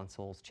previous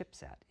console's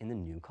chipset in the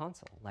new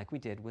console, like we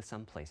did with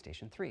some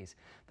PlayStation 3s,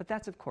 but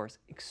that's of course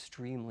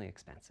extremely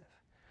expensive.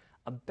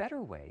 A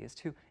better way is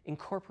to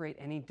incorporate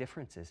any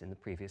differences in the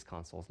previous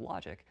console's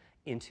logic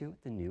into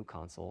the new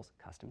console's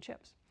custom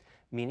chips,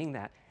 meaning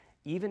that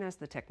even as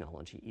the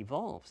technology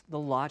evolves, the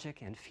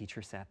logic and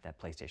feature set that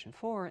PlayStation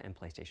 4 and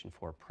PlayStation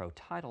 4 Pro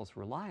titles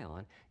rely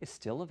on is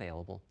still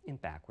available in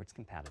backwards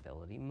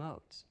compatibility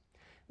modes.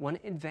 One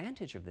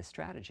advantage of this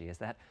strategy is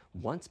that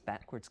once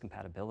backwards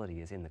compatibility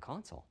is in the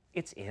console,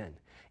 it's in.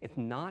 It's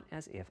not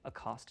as if a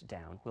cost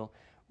down will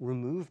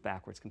remove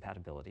backwards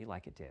compatibility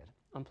like it did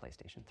on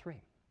PlayStation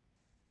 3.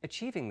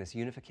 Achieving this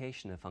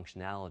unification of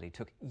functionality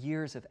took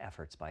years of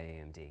efforts by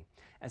AMD,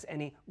 as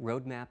any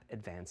roadmap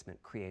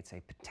advancement creates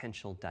a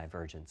potential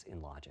divergence in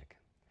logic.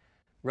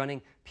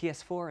 Running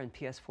PS4 and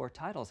PS4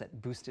 titles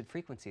at boosted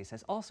frequencies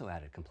has also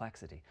added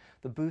complexity.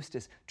 The boost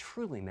is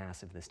truly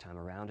massive this time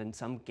around, and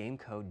some game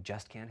code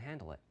just can't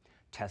handle it.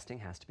 Testing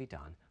has to be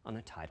done on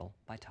a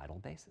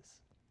title-by-title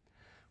basis.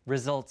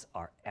 Results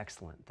are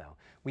excellent, though.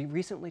 We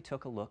recently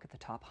took a look at the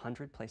top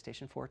 100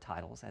 PlayStation 4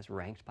 titles as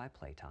ranked by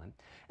playtime,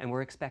 and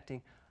we're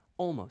expecting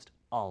almost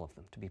all of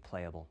them to be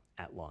playable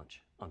at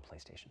launch on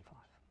PlayStation 5.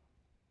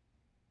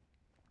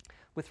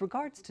 With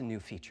regards to new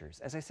features,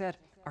 as I said,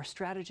 our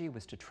strategy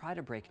was to try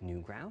to break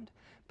new ground,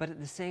 but at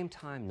the same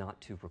time not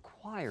to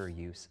require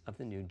use of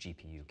the new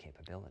GPU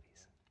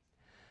capabilities.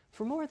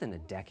 For more than a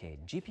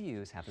decade,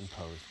 GPUs have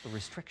imposed a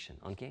restriction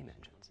on game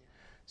engines.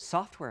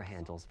 Software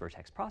handles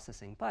vertex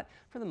processing, but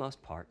for the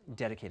most part,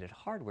 dedicated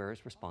hardware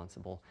is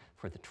responsible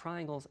for the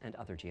triangles and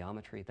other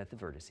geometry that the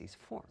vertices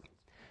form.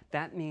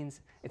 That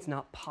means it's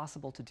not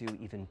possible to do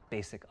even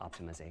basic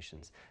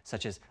optimizations,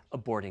 such as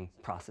aborting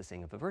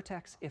processing of a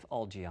vertex if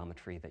all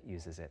geometry that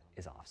uses it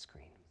is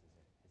off-screen.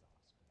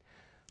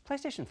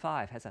 PlayStation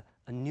 5 has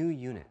a new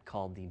unit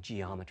called the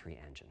Geometry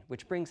Engine,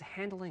 which brings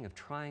handling of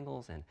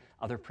triangles and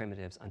other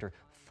primitives under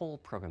full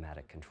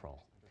programmatic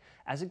control.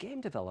 As a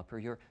game developer,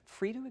 you're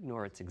free to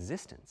ignore its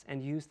existence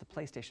and use the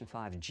PlayStation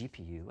 5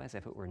 GPU as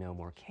if it were no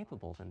more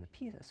capable than the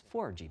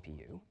PS4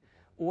 GPU,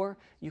 or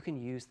you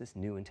can use this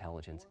new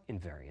intelligence in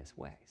various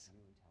ways.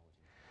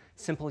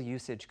 Simple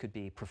usage could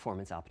be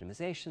performance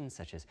optimization,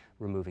 such as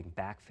removing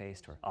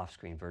backfaced or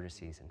off-screen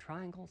vertices and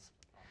triangles.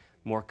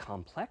 More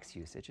complex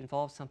usage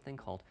involves something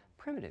called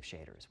primitive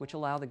shaders, which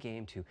allow the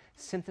game to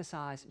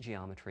synthesize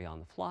geometry on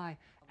the fly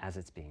as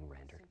it's being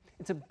rendered.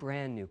 It's a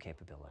brand new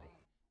capability.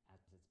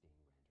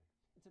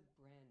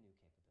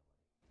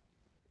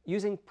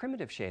 Using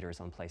primitive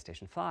shaders on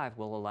PlayStation 5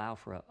 will allow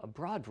for a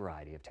broad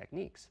variety of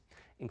techniques,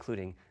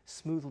 including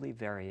smoothly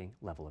varying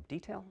level of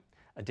detail,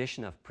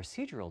 addition of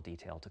procedural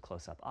detail to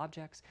close-up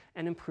objects,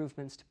 and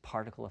improvements to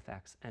particle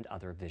effects and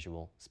other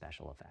visual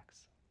special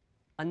effects.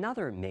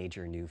 Another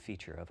major new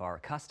feature of our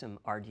custom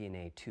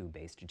RDNA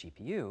 2-based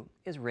GPU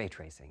is ray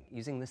tracing,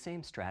 using the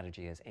same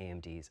strategy as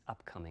AMD's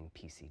upcoming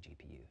PC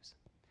GPUs.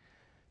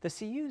 The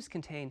CUs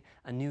contain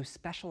a new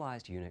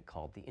specialized unit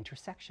called the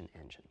intersection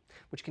engine,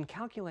 which can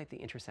calculate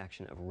the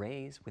intersection of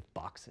rays with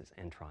boxes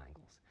and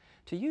triangles.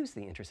 To use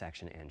the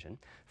intersection engine,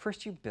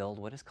 first you build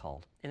what is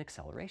called an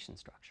acceleration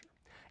structure.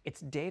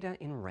 It's data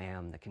in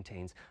RAM that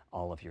contains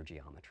all of your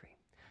geometry.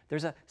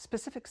 There's a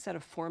specific set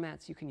of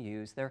formats you can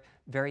use. They're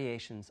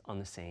variations on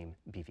the same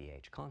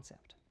BVH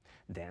concept.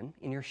 Then,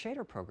 in your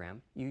shader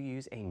program, you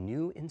use a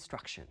new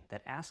instruction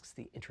that asks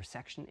the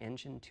intersection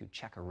engine to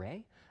check a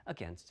ray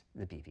against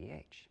the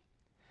BVH.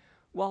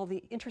 While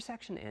the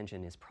intersection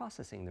engine is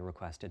processing the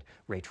requested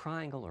ray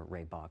triangle or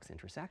ray box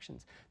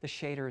intersections, the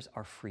shaders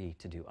are free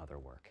to do other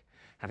work.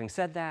 Having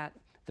said that,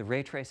 the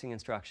ray tracing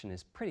instruction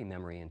is pretty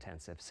memory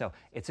intensive, so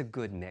it's a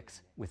good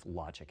mix with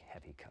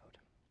logic-heavy code.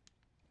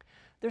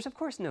 There's of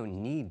course no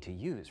need to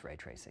use ray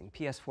tracing.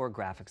 PS4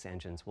 graphics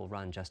engines will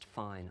run just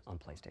fine on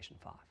PlayStation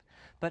 5.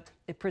 But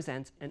it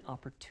presents an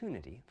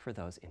opportunity for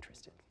those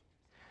interested.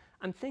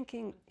 I'm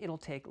thinking it'll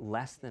take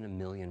less than 1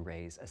 million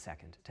rays a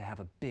second to have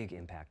a big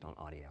impact on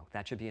audio.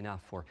 That should be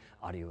enough for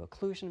audio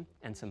occlusion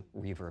and some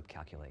reverb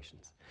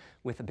calculations.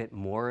 With a bit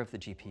more of the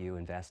GPU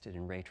invested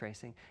in ray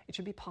tracing, it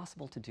should be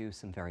possible to do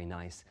some very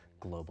nice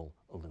global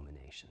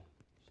illumination.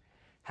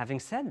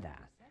 Having said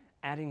that,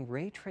 adding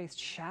ray-traced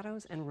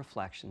shadows and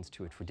reflections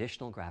to a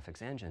traditional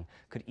graphics engine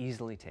could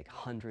easily take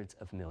hundreds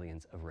of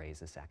millions of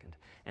rays a second,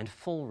 and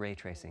full ray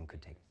tracing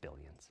could take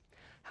billions.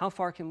 How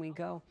far can we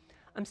go?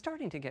 I'm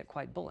starting to get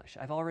quite bullish.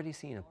 I've already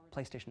seen a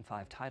PlayStation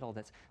 5 title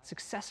that's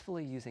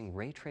successfully using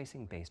ray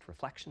tracing-based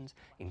reflections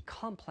in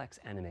complex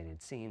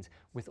animated scenes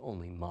with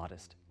only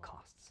modest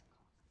costs.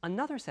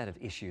 Another set of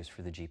issues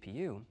for the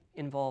GPU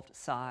involved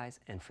size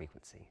and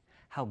frequency.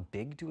 How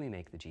big do we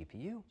make the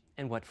GPU,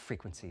 and what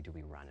frequency do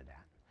we run it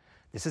at?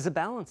 This is a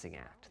balancing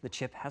act. The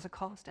chip has a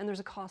cost, and there's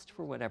a cost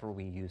for whatever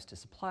we use to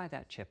supply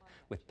that chip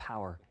with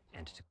power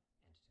and to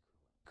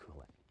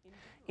cool it.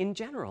 In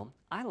general,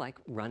 I like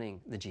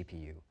running the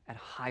GPU at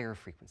higher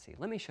frequency.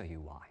 Let me show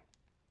you why.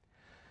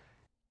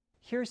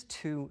 Here's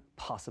 2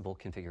 possible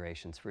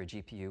configurations for a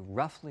GPU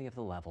roughly of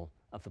the level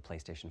of the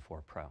PlayStation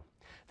 4 Pro.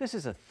 This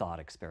is a thought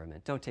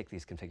experiment. Don't take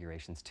these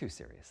configurations too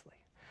seriously.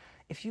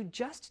 If you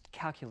just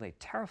calculate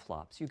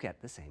teraflops, you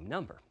get the same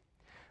number.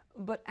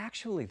 But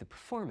actually, the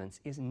performance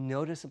is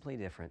noticeably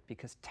different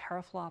because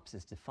teraflops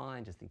is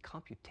defined as the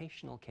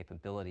computational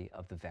capability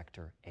of the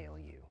vector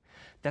ALU.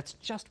 That's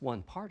just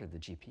one part of the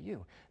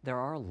GPU. There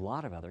are a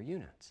lot of other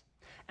units.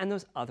 And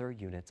those other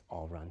units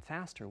all run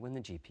faster when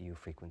the GPU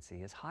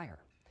frequency is higher.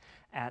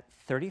 At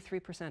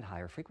 33%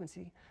 higher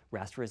frequency,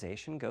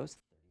 rasterization goes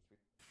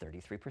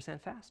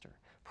 33% faster.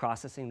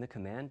 Processing the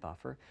command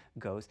buffer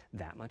goes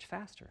that much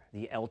faster.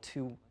 The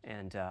L2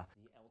 and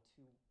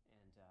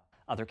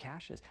other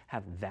caches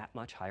have that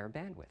much higher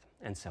bandwidth,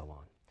 and so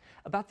on.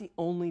 About the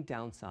only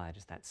downside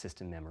is that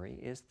system memory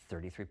is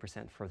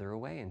 33% further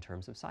away in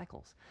terms of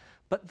cycles.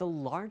 But the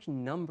large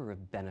number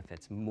of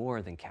benefits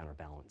more than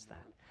counterbalance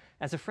that.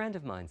 As a friend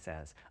of mine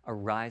says, a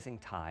rising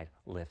tide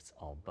lifts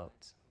all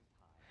boats.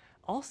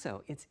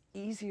 Also, it's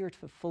easier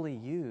to fully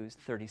use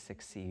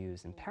 36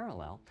 CUs in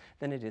parallel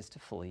than it is to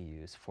fully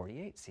use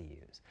 48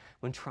 CUs.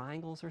 When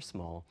triangles are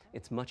small,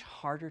 it's much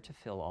harder to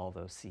fill all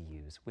those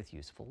CUs with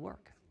useful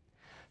work.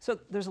 So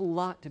there's a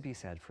lot to be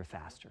said for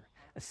faster,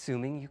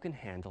 assuming you can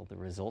handle the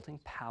resulting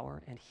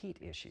power and heat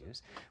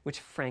issues,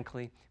 which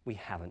frankly, we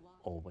haven't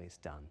always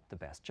done the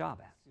best job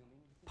at.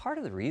 Part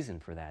of the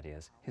reason for that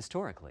is,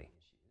 historically,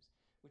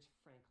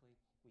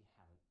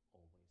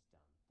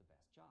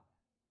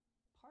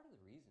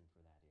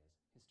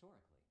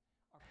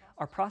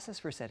 our process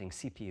for setting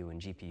CPU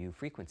and GPU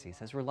frequencies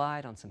has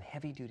relied on some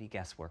heavy-duty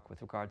guesswork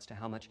with regards to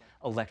how much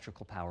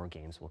electrical power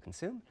games will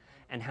consume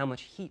and how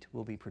much heat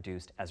will be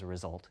produced as a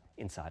result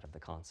inside of the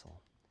console.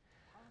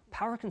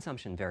 Power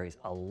consumption varies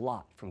a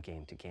lot from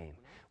game to game.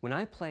 When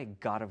I play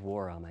God of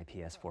War on my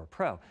PS4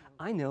 Pro,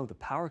 I know the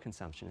power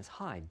consumption is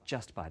high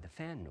just by the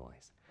fan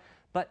noise.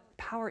 But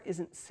power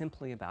isn't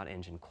simply about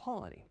engine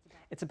quality.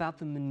 It's about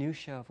the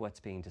minutiae of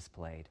what's being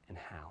displayed and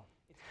how.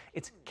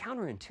 It's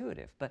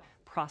counterintuitive, but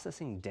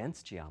processing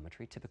dense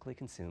geometry typically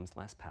consumes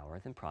less power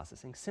than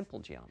processing simple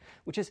geometry,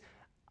 which is,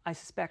 I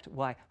suspect,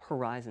 why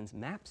Horizon's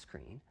map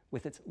screen,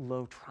 with its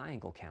low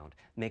triangle count,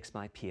 makes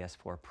my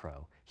PS4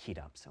 Pro heat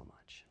up so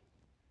much.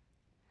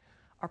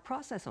 Our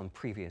process on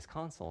previous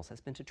consoles has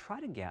been to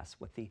try to guess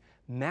what the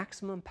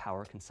maximum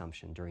power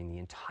consumption during the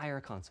entire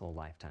console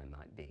lifetime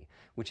might be,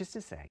 which is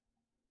to say,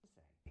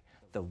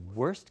 the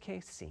worst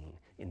case scene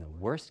in the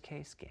worst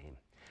case game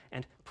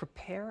and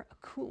prepare a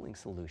cooling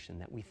solution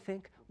that we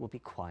think will be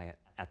quiet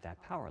at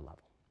that power level.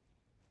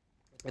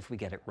 If we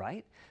get it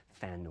right,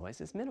 fan noise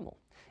is minimal.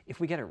 If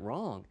we get it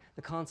wrong,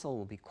 the console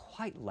will be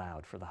quite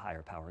loud for the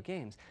higher power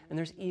games, and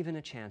there's even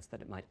a chance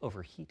that it might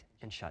overheat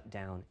and shut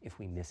down if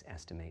we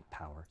misestimate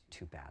power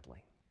too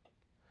badly.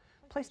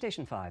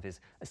 PlayStation 5 is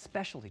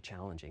especially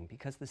challenging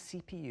because the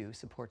CPU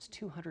supports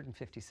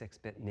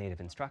 256-bit native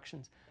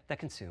instructions that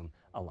consume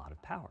a lot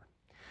of power.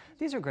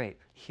 These are great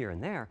here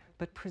and there,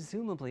 but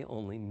presumably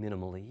only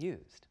minimally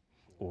used.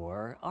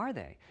 Or are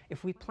they?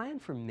 If we plan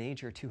for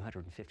major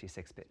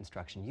 256-bit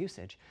instruction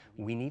usage,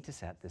 we need to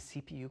set the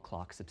CPU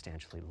clock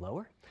substantially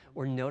lower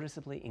or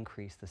noticeably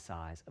increase the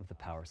size of the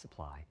power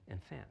supply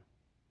and fan.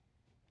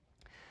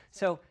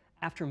 So,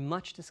 after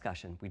much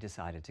discussion, we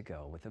decided to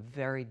go with a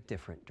very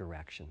different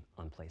direction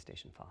on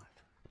PlayStation 5.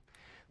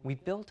 We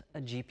built a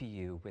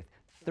GPU with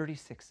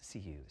 36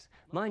 CUs.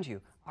 Mind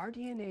you,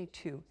 RDNA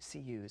 2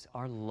 CUs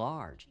are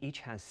large. Each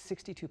has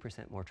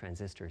 62% more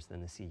transistors than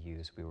the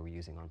CUs we were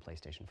using on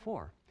PlayStation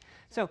 4.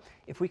 So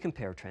if we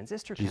compare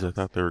transistor counts, I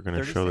thought they were going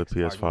to show the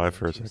PS5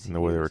 for a second, the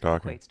way they were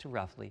talking. Equates to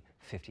roughly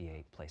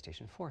 58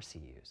 PlayStation 4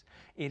 CUs.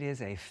 It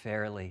is a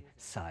fairly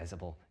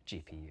sizable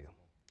GPU.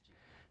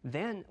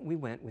 Then we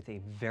went with a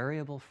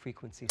variable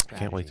frequency strategy. I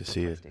can't wait to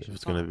see it. If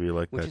it's going to be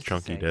like that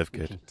chunky dev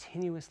kit. We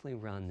continuously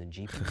run the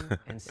GPU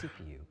and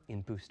CPU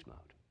in boost mode.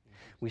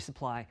 We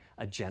supply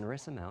a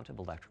generous amount of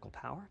electrical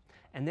power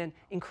and then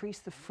increase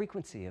the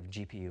frequency of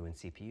GPU and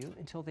CPU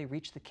until they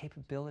reach the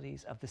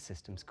capabilities of the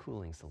system's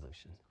cooling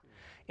solution.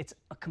 It's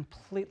a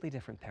completely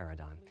different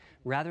paradigm.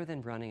 Rather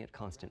than running at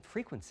constant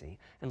frequency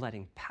and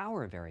letting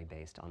power vary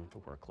based on the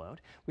workload,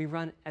 we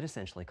run at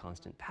essentially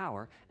constant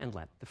power and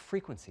let the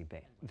frequency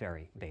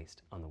vary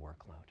based on the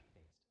workload.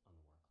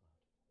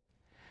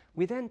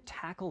 We then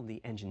tackled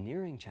the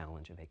engineering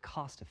challenge of a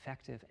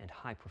cost-effective and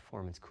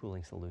high-performance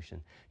cooling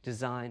solution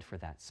designed for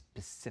that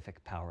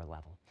specific power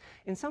level.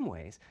 In some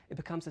ways, it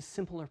becomes a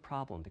simpler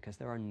problem because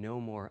there are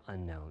no more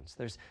unknowns.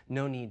 There's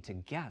no need to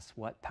guess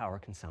what power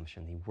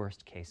consumption the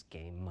worst-case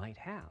game might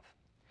have.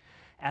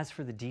 As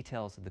for the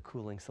details of the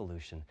cooling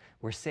solution,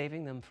 we're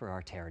saving them for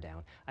our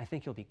teardown. I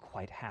think you'll be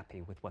quite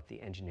happy with what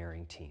the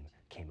engineering team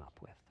came up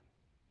with.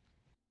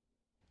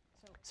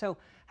 So,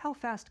 how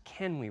fast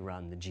can we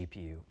run the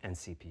GPU and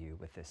CPU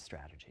with this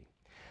strategy?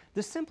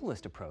 The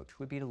simplest approach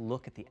would be to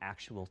look at the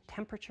actual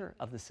temperature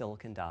of the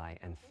silicon die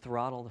and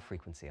throttle the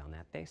frequency on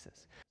that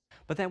basis.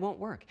 But that won't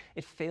work.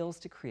 It fails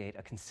to create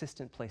a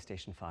consistent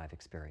PlayStation 5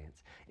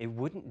 experience. It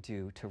wouldn't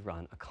do to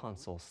run a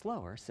console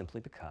slower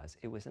simply because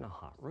it was in a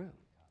hot room.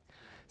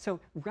 So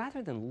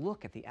rather than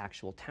look at the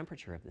actual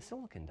temperature of the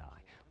silicon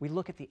die, we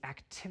look at the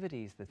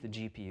activities that the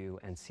GPU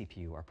and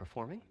CPU are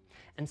performing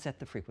and set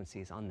the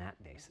frequencies on that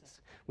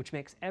basis, which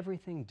makes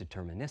everything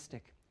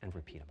deterministic and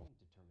repeatable.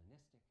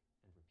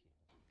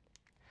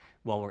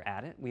 While we're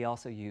at it, we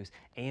also use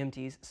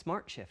AMD's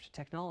Smart Shift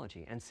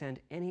technology and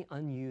send any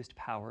unused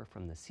power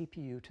from the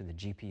CPU to the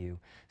GPU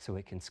so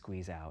it can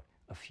squeeze out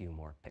a few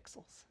more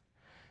pixels.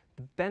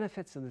 The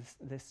benefits of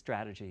this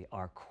strategy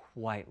are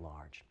quite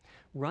large.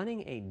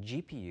 Running a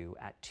GPU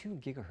at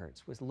 2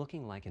 GHz was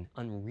looking like an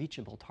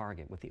unreachable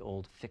target with the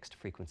old fixed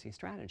frequency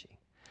strategy.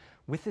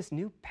 With this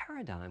new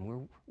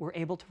paradigm, we're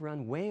able to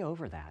run way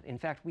over that. In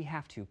fact, we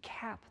have to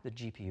cap the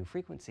GPU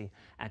frequency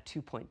at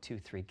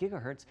 2.23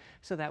 GHz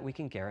so that we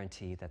can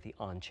guarantee that the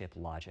on-chip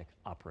logic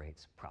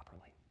operates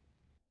properly.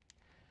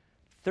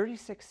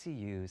 36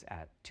 CUs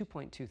at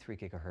 2.23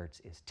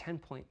 GHz is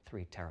 10.3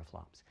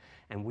 teraflops,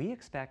 and we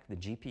expect the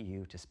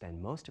GPU to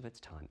spend most of its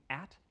time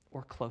at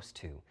or close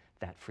to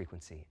that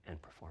frequency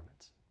and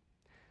performance.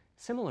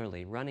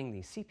 Similarly, running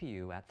the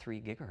CPU at 3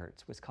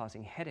 GHz was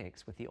causing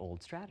headaches with the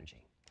old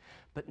strategy.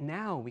 But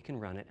now we can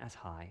run it as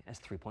high as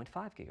 3.5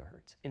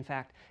 GHz. In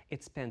fact,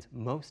 it spends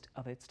most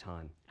of its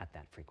time at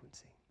that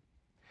frequency.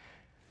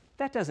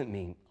 That doesn't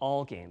mean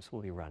all games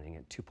will be running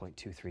at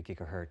 2.23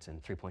 GHz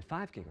and 3.5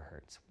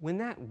 GHz. When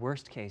that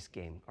worst-case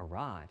game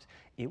arrives,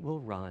 it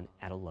will run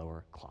at a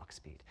lower clock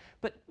speed,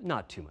 but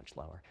not too much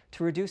lower.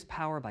 To reduce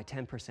power by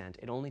 10%,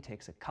 it only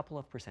takes a couple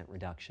of %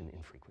 reduction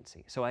in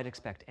frequency, so I'd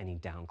expect any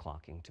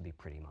downclocking to be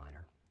pretty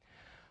minor.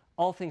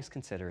 All things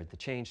considered, the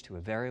change to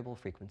a variable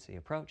frequency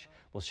approach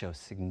will show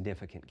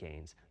significant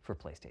gains for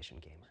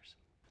PlayStation gamers.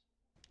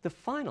 The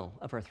final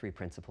of our 3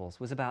 principles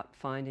was about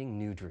finding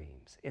new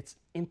dreams. It's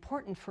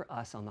important for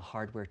us on the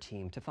hardware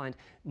team to find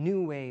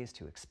new ways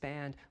to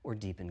expand or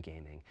deepen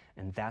gaming,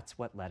 and that's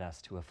what led us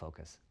to a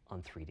focus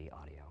on 3D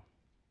audio.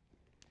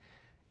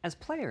 As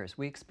players,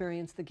 we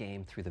experience the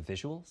game through the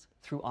visuals,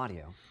 through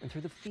audio, and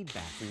through the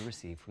feedback we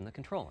receive from the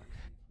controller,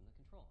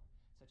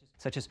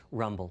 such as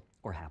rumble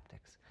or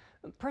haptics.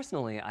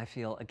 Personally, I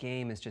feel a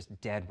game is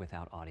just dead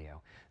without audio.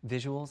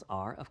 Visuals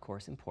are, of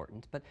course,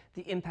 important, but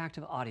the impact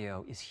of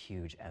audio is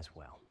huge as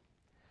well.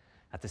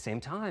 At the same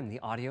time, the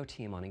audio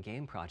team on a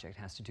game project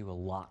has to do a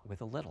lot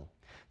with a little.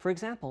 For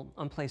example,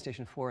 on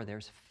PlayStation 4,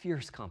 there's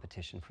fierce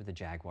competition for the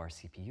Jaguar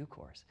CPU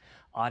cores.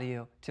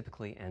 Audio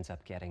typically ends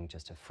up getting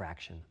just a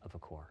fraction of a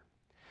core.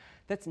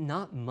 That's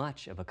not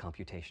much of a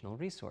computational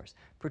resource,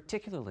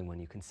 particularly when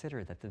you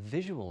consider that the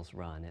visuals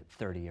run at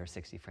 30 or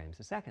 60 frames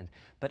a second,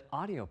 but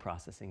audio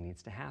processing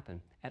needs to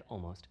happen at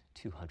almost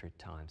 200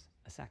 times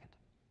a second.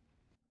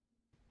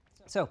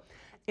 So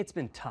it's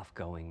been tough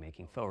going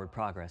making forward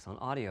progress on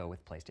audio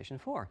with PlayStation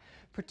 4,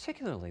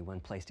 particularly when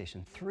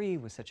PlayStation 3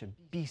 was such a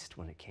beast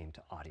when it came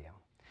to audio.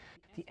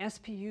 The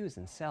SPUs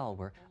in Cell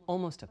were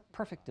almost a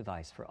perfect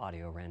device for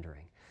audio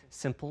rendering.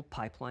 Simple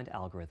pipelined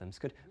algorithms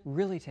could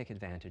really take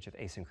advantage of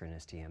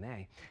asynchronous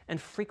DMA and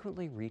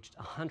frequently reached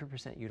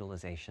 100%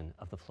 utilization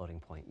of the floating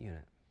point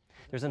unit.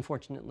 There's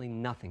unfortunately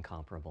nothing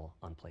comparable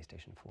on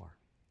PlayStation 4.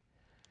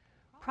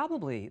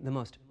 Probably the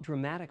most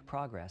dramatic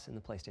progress in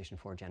the PlayStation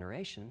 4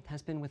 generation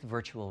has been with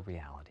virtual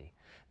reality.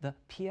 The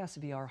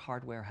PSVR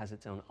hardware has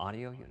its own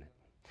audio unit.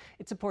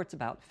 It supports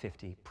about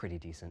 50 pretty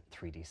decent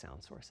 3D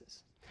sound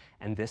sources.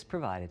 And this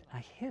provided a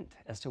hint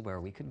as to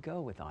where we could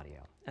go with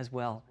audio, as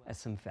well as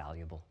some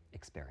valuable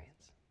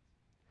experience.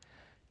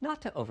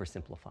 Not to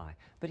oversimplify,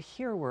 but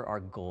here were our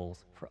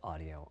goals for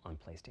audio on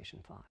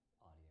PlayStation 5.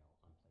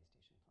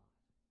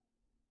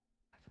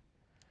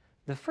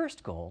 The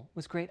first goal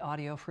was great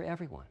audio for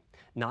everyone,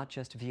 not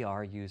just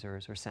VR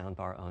users or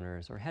soundbar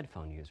owners or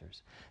headphone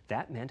users.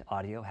 That meant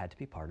audio had to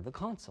be part of the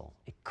console.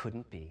 It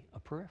couldn't be a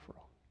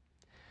peripheral.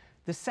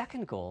 The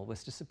second goal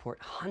was to support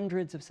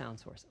hundreds of sound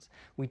sources.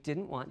 We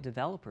didn't want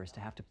developers to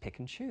have to pick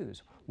and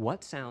choose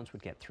what sounds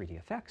would get 3D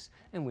effects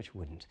and which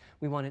wouldn't.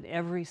 We wanted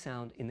every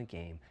sound in the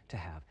game to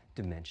have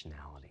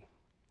dimensionality.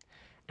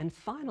 And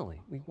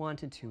finally, we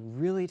wanted to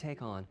really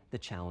take on the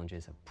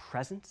challenges of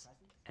presence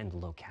and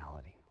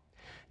locality.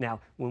 Now,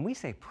 when we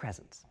say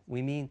presence,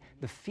 we mean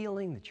the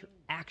feeling that you're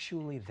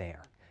actually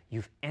there.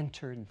 You've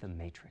entered the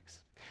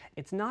matrix.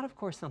 It's not, of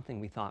course, something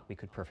we thought we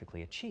could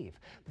perfectly achieve,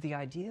 but the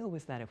idea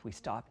was that if we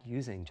stopped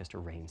using just a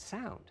rain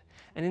sound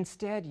and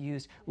instead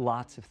used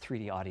lots of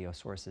 3D audio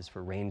sources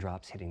for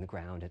raindrops hitting the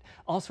ground at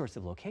all sorts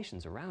of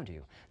locations around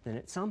you, then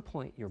at some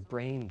point your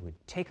brain would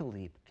take a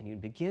leap and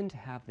you'd begin to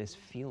have this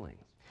feeling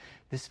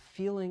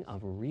of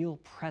real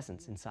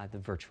presence inside the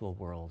virtual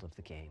world of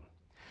the game.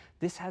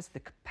 This has the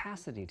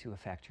capacity to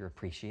affect your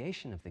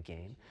appreciation of the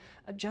game,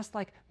 just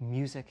like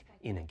music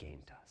in a game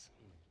does.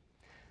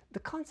 The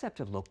concept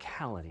of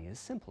locality is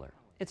simpler.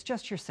 It's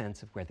just your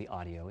sense of where the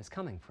audio is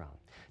coming from,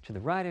 to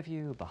the right of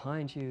you,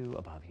 behind you,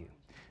 above you.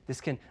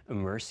 This can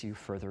immerse you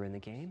further in the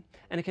game,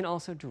 and it can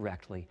also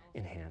directly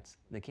enhance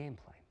the gameplay.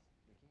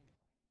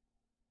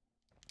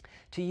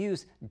 To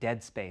use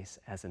Dead Space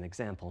as an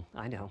example,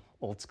 I know,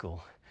 old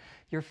school,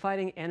 you're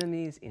fighting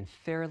enemies in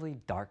fairly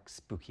dark,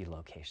 spooky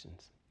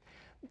locations.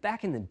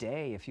 Back in the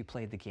day, if you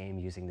played the game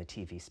using the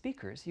TV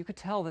speakers, you could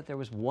tell that there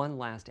was one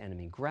last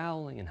enemy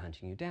growling and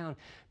hunting you down,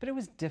 but it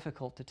was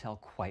difficult to tell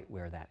quite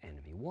where that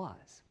enemy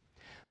was.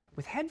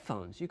 With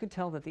headphones, you could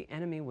tell that the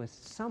enemy was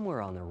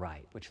somewhere on the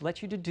right, which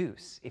let you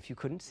deduce, if you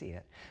couldn't see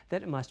it,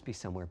 that it must be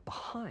somewhere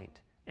behind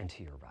and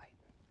to your right.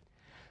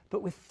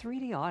 But with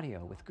 3D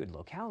audio with good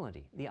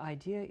locality, the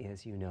idea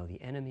is you know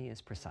the enemy is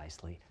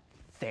precisely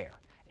there,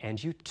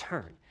 and you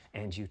turn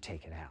and you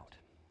take it out.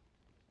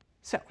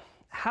 So,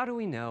 how do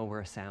we know where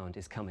a sound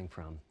is coming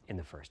from in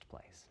the first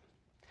place?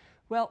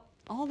 Well,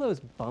 all those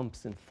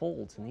bumps and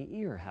folds in the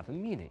ear have a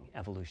meaning,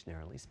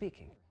 evolutionarily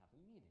speaking.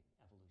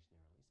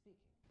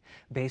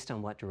 Based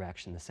on what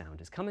direction the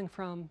sound is coming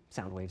from,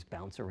 sound waves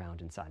bounce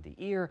around inside the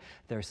ear,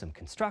 there's some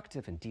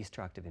constructive and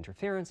destructive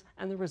interference,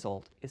 and the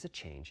result is a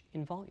change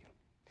in volume.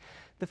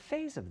 The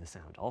phase of the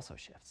sound also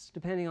shifts,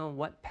 depending on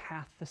what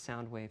path the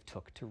sound wave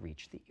took to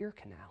reach the ear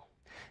canal.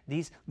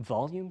 These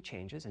volume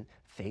changes and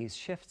phase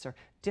shifts are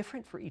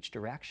different for each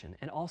direction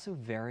and also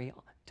vary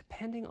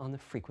depending on the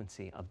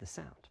frequency of the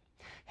sound.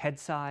 Head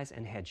size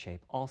and head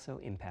shape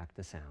also impact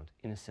the sound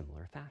in a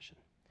similar fashion.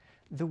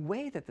 The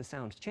way that the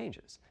sound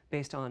changes,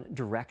 based on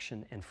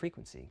direction and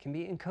frequency, can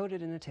be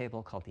encoded in a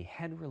table called the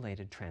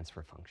Head-Related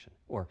Transfer Function,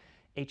 or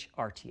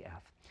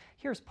HRTF.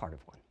 Here's part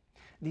of one.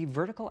 The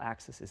vertical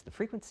axis is the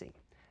frequency.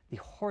 The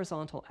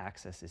horizontal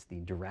axis is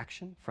the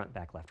direction, front,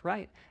 back, left,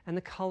 right, and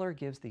the color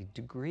gives the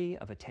degree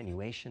of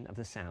attenuation of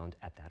the sound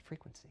at that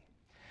frequency.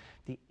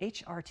 The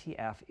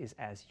HRTF is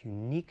as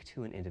unique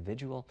to an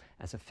individual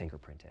as a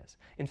fingerprint is.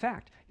 In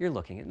fact, you're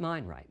looking at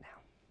mine right now.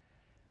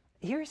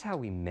 Here's how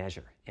we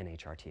measure an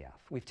HRTF.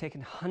 We've taken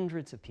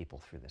hundreds of people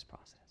through this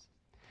process.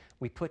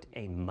 We put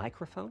a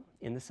microphone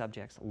in the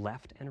subject's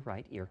left and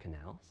right ear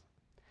canals,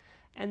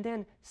 and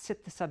then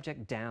sit the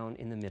subject down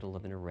in the middle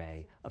of an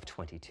array of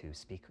 22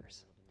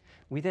 speakers.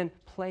 We then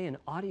play an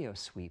audio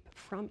sweep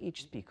from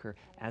each speaker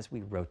as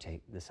we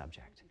rotate the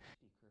subject.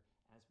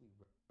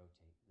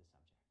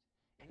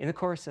 In the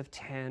course of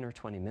 10 or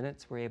 20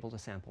 minutes, we're able to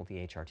sample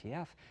the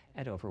HRTF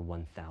at over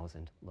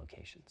 1,000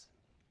 locations.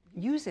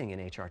 Using an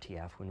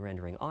HRTF when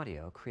rendering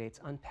audio creates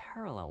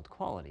unparalleled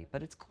quality,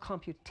 but it's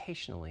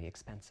computationally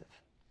expensive.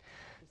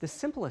 The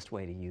simplest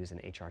way to use an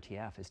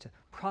HRTF is to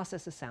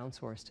process a sound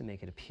source to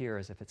make it appear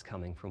as if it's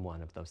coming from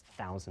one of those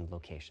 1,000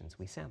 locations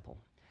we sample.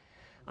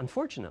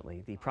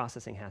 Unfortunately, the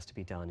processing has to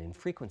be done in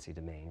frequency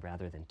domain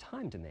rather than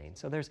time domain,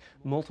 so there's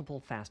multiple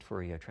fast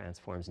Fourier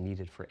transforms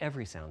needed for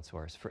every sound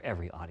source for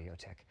every audio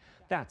tick.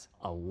 That's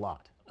a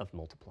lot of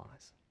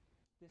multiplies.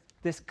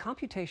 This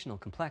computational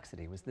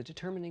complexity was the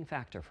determining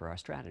factor for our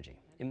strategy.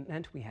 It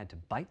meant we had to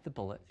bite the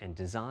bullet and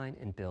design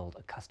and build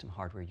a custom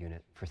hardware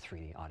unit for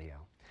 3D audio.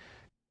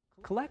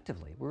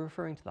 Collectively, we're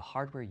referring to the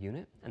hardware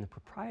unit and the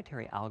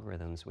proprietary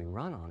algorithms we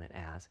run on it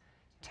as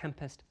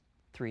Tempest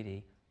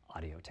 3D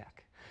Audio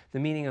Tech. The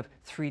meaning of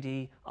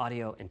 3D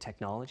audio and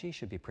technology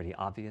should be pretty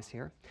obvious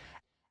here.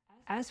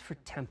 As for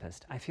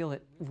Tempest, I feel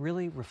it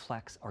really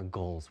reflects our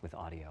goals with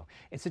audio.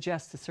 It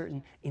suggests a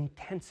certain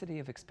intensity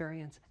of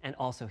experience and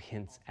also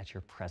hints at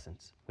your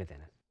presence within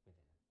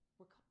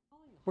it.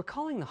 We're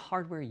calling the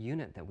hardware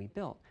unit that we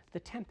built the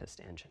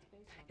Tempest engine.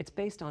 It's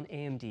based on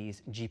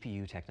AMD's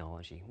GPU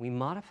technology. We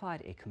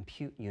modified a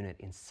compute unit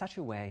in such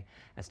a way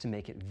as to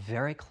make it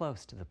very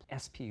close to the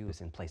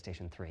SPUs in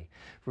PlayStation 3.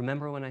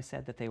 Remember when I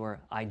said that they were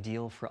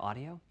ideal for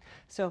audio?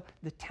 So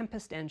the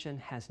Tempest engine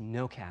has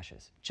no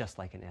caches, just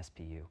like an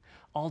SPU.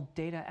 All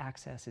data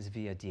access is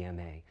via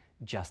DMA,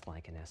 just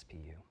like an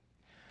SPU.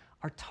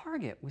 Our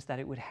target was that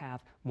it would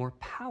have more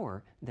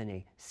power than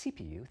a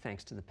CPU,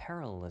 thanks to the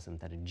parallelism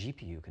that a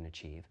GPU can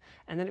achieve,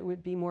 and that it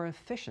would be more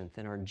efficient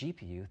than our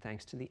GPU,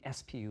 thanks to the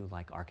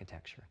SPU-like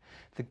architecture.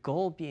 The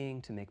goal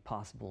being to make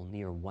possible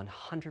near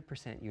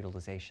 100%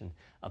 utilization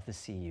of the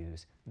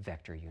CU's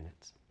vector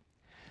units.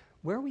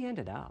 Where we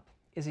ended up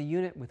is a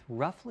unit with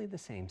roughly the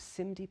same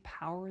SIMD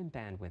power and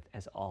bandwidth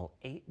as all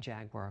 8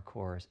 Jaguar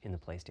cores in the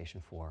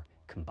PlayStation 4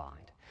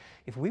 combined.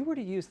 If we were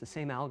to use the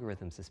same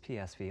algorithms as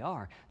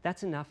PSVR,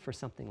 that's enough for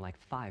something like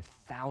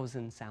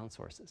 5,000 sound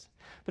sources.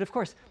 But of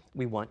course,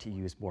 we want to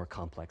use more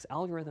complex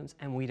algorithms,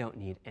 and we don't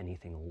need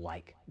anything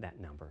like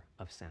that number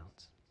of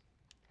sounds.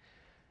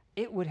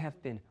 It would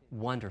have been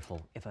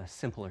wonderful if a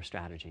simpler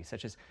strategy,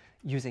 such as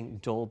using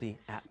Dolby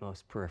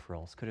Atmos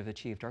peripherals, could have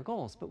achieved our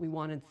goals, but we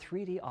wanted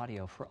 3D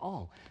audio for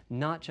all,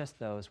 not just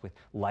those with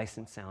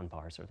licensed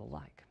soundbars or the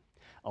like.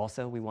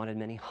 Also, we wanted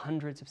many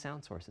hundreds of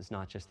sound sources,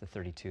 not just the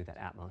 32 that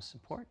Atmos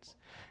supports.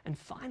 And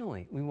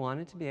finally, we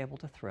wanted to be able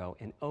to throw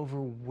an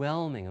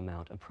overwhelming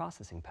amount of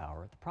processing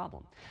power at the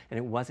problem, and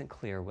it wasn't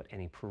clear what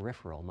any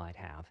peripheral might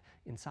have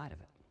inside of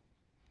it.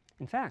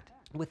 In fact,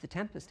 with the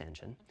Tempest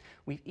engine,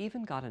 we've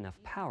even got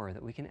enough power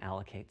that we can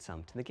allocate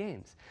some to the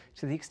games,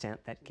 to the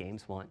extent that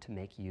games want to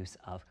make use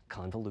of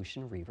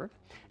convolution reverb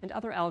and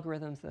other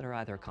algorithms that are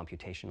either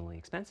computationally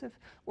expensive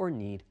or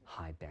need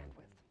high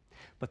bandwidth.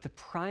 But the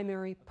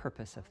primary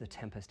purpose of the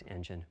Tempest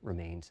engine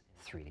remains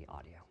 3D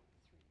audio.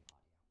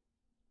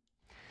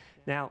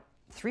 Now,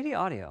 3D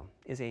audio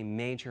is a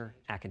major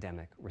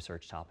academic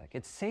research topic.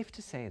 It's safe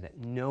to say that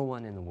no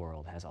one in the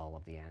world has all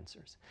of the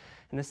answers.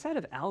 And the set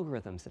of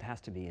algorithms that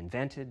has to be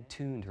invented,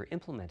 tuned, or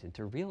implemented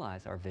to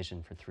realize our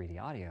vision for 3D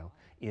audio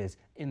is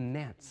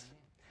immense.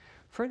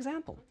 For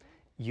example,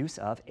 use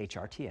of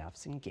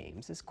HRTFs in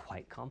games is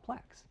quite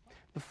complex.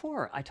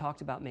 Before, I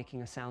talked about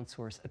making a sound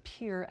source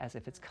appear as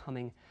if it's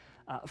coming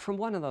from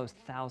one of those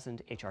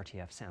 1,000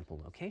 HRTF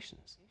sample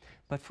locations.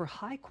 But for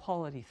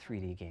high-quality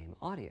 3D game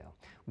audio,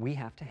 we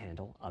have to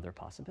handle other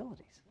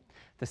possibilities.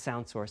 The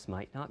sound source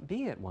might not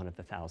be at one of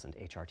the 1,000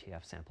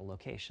 HRTF sample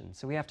locations,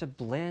 so we have to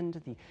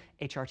blend the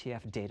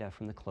HRTF data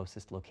from the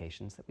closest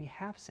locations that we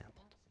have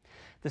sampled.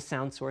 The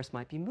sound source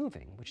might be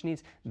moving, which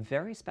needs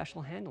very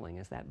special handling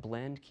as that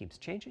blend keeps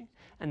changing,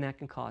 and that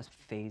can cause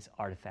phase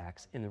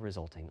artifacts in the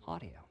resulting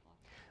audio.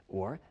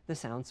 Or the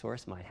sound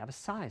source might have a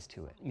size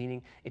to it,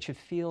 meaning it should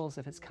feel as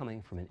if it's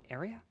coming from an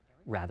area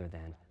rather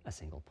than a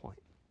single point.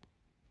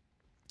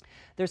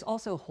 There's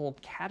also whole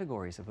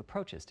categories of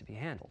approaches to be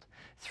handled.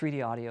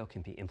 3D audio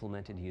can be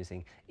implemented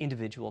using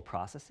individual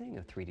processing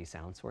of 3D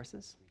sound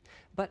sources.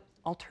 But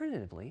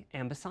alternatively,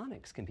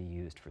 ambisonics can be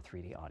used for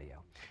 3D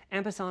audio.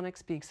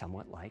 Ambisonics being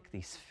somewhat like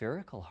the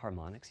spherical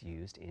harmonics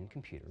used in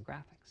computer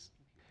graphics.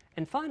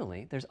 And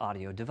finally, there's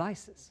audio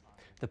devices.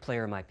 The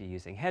player might be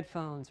using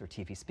headphones or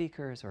TV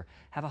speakers or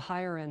have a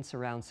higher-end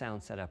surround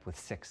sound setup with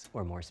 6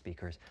 or more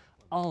speakers,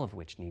 all of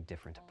which need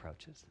different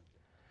approaches.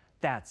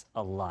 That's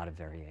a lot of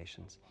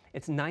variations.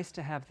 It's nice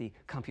to have the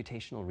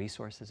computational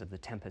resources of the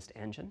Tempest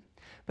engine,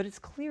 but it's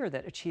clear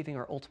that achieving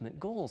our ultimate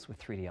goals with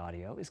 3D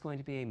audio is going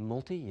to be a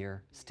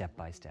multi-year,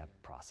 step-by-step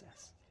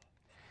process.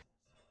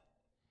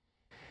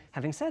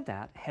 Having said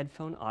that,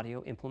 headphone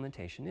audio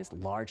implementation is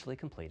largely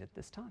complete at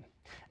this time.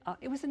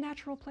 It was a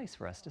natural place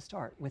for us to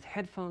start. With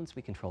headphones,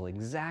 we control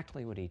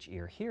exactly what each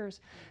ear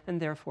hears,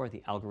 and therefore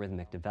the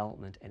algorithmic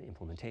development and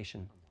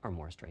implementation are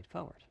more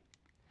straightforward.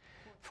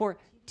 For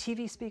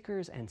TV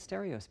speakers and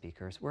stereo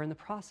speakers, we're in the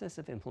process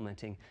of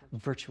implementing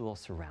virtual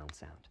surround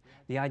sound.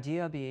 The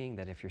idea being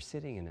that if you're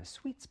sitting in a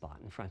sweet spot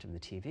in front of the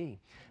TV,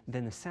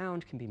 then the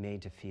sound can be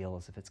made to feel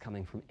as if it's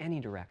coming from any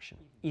direction,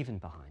 even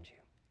behind you.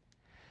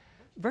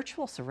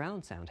 Virtual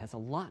surround sound has a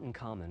lot in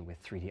common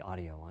with 3D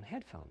audio on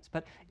headphones,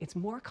 but it's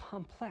more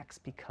complex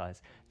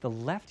because the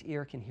left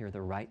ear can hear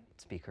the right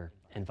speaker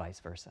and vice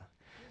versa.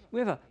 We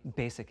have a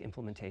basic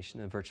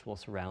implementation of virtual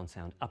surround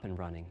sound up and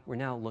running. We're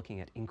now looking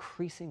at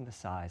increasing the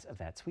size of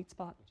that sweet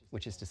spot,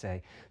 which is to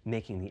say,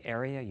 making the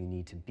area you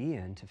need to be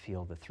in to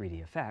feel the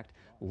 3D effect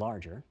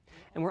larger.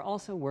 And we're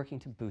also working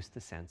to boost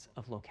the sense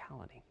of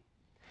locality.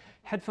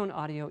 Headphone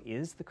audio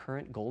is the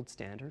current gold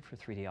standard for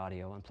 3D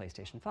audio on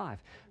PlayStation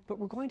 5, but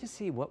we're going to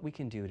see what we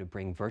can do to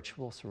bring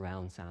virtual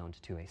surround sound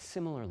to a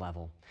similar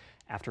level,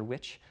 after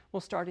which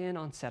we'll start in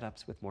on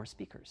setups with more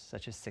speakers,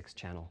 such as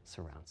 6-channel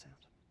surround sound.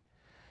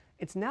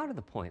 It's now to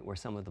the point where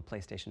some of the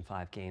PlayStation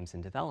 5 games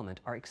in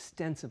development are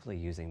extensively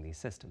using these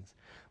systems.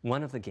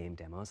 One of the game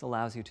demos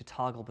allows you to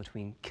toggle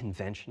between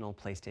conventional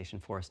PlayStation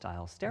 4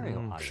 style stereo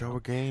audio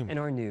and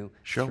our new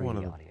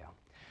 3D audio.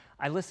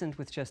 I listened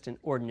with just an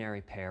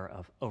ordinary pair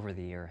of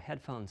over-the-ear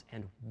headphones,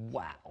 and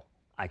wow,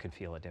 I could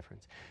feel a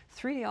difference.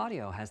 3D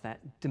audio has that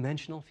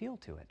dimensional feel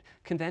to it.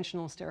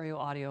 Conventional stereo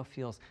audio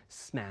feels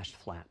smashed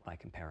flat by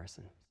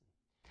comparison.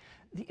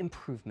 The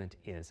improvement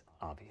is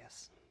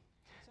obvious.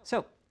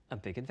 So, a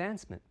big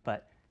advancement,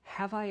 but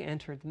have I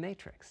entered the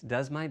matrix?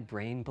 Does my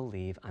brain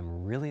believe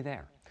I'm really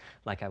there,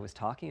 like I was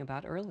talking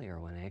about earlier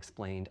when I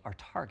explained our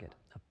target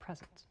of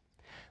presence?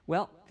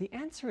 Well, the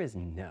answer is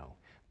no,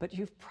 but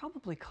you've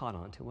probably caught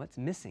on to what's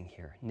missing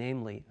here,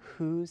 namely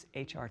whose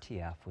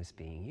HRTF was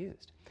being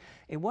used.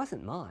 It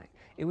wasn't mine,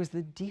 it was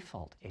the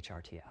default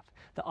HRTF.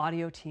 The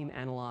audio team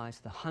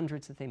analyzed the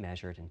hundreds that they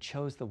measured and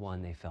chose the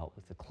one they felt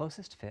was the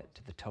closest fit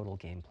to the total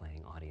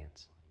game-playing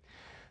audience.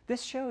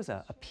 This shows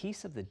a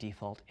piece of the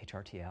default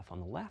HRTF on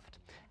the left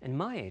and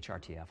my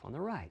HRTF on the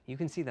right. You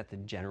can see that the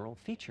general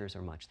features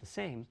are much the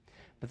same,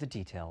 but the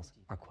details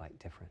are quite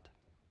different.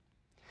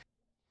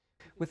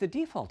 With the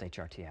default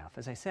HRTF,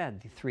 as I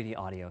said, the 3D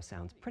audio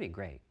sounds pretty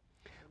great.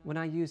 When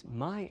I use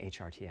my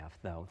HRTF,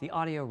 though, the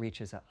audio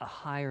reaches a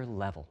higher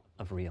level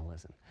of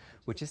realism,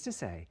 which is to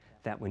say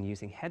that when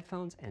using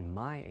headphones and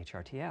my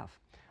HRTF,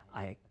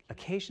 I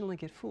occasionally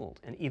get fooled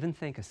and even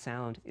think a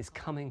sound is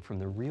coming from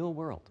the real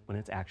world when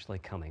it's actually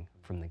coming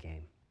from the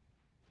game.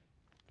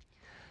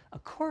 A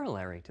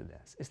corollary to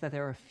this is that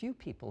there are a few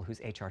people whose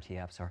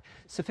HRTFs are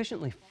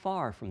sufficiently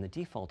far from the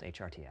default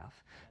HRTF,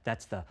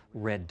 that's the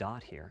red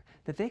dot here,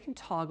 that they can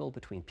toggle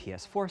between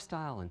PS4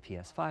 style and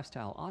PS5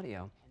 style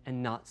audio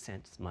and not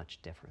sense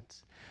much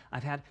difference.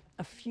 I've had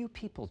a few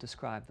people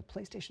describe the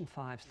PlayStation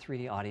 5's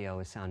 3D audio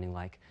as sounding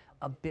like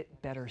a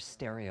bit better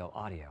stereo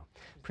audio.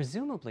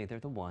 Presumably they're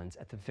the ones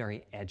at the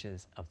very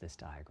edges of this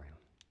diagram.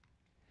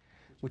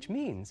 Which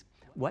means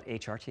what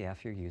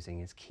HRTF you're using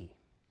is key.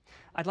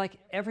 I'd like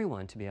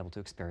everyone to be able to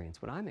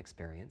experience what I'm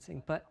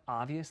experiencing, but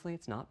obviously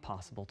it's not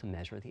possible to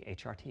measure the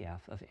HRTF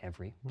of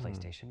every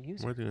PlayStation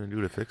user. What are you going to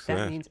do to fix that?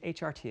 That means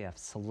HRTF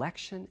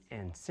selection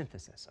and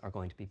synthesis are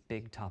going to be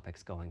big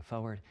topics going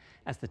forward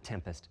as the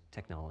Tempest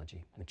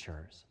technology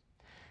matures.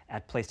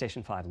 At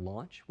PlayStation 5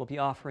 launch, we'll be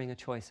offering a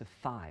choice of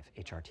 5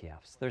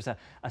 HRTFs. There's a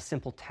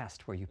simple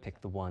test where you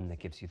pick the one that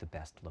gives you the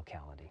best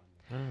locality.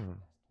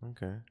 Oh,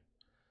 okay.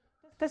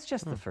 That's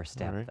just the first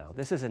step, though.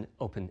 This is an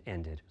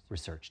open-ended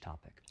research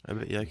topic. I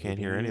bet I can't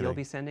hear anything. You'll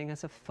be sending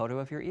us a photo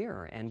of your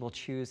ear, and we'll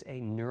choose a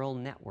neural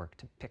network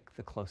to pick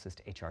the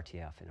closest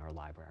HRTF in our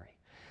library.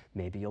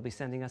 Maybe you'll be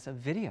sending us a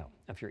video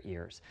of your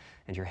ears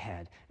and your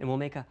head, and we'll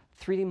make a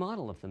 3D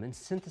model of them and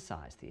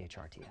synthesize the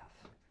HRTF.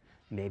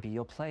 Maybe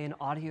you'll play an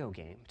audio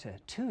game to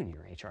tune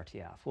your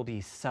HRTF. We'll be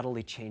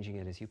subtly changing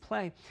it as you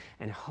play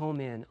and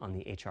home in on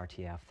the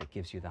HRTF that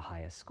gives you the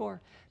highest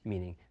score,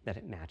 meaning that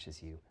it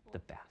matches you the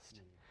best.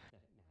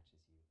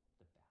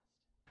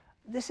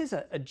 This is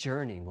a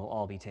journey we'll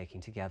all be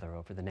taking together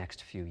over the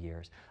next few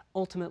years.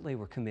 Ultimately,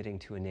 we're committing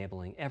to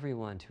enabling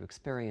everyone to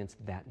experience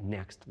that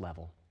next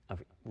level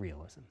of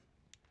realism.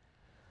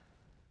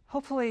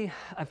 Hopefully,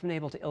 I've been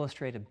able to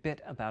illustrate a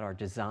bit about our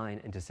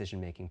design and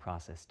decision-making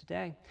process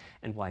today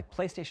and why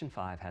PlayStation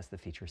 5 has the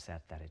feature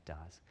set that it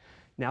does.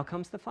 Now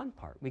comes the fun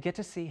part. We get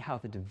to see how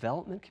the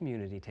development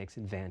community takes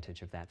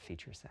advantage of that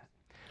feature set.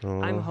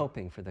 I'm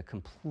hoping for the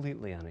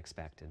completely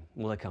unexpected.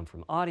 Will it come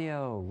from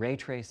audio, ray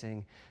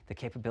tracing, the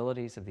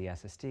capabilities of the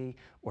SSD,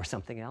 or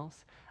something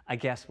else? I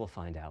guess we'll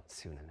find out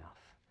soon enough.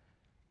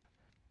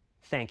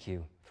 Thank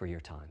you for your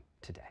time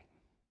today.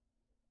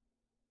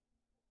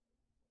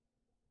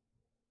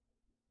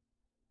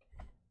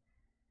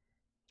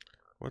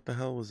 What the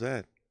hell was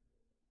that?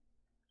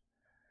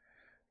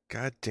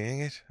 God dang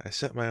it. I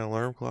set my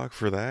alarm clock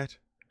for that.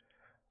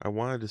 I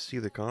wanted to see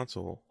the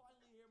console.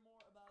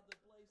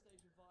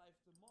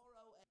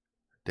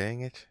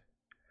 Dang it.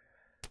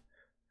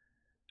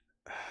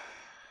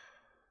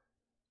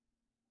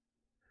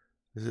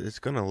 It's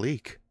gonna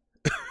leak.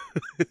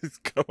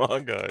 Come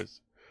on, guys.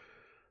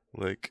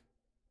 Like,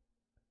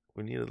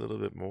 we need a little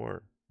bit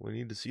more. We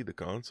need to see the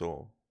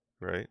console,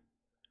 right?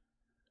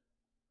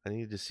 I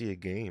need to see a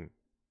game.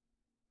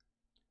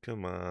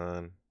 Come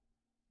on.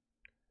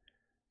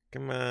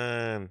 Come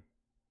on.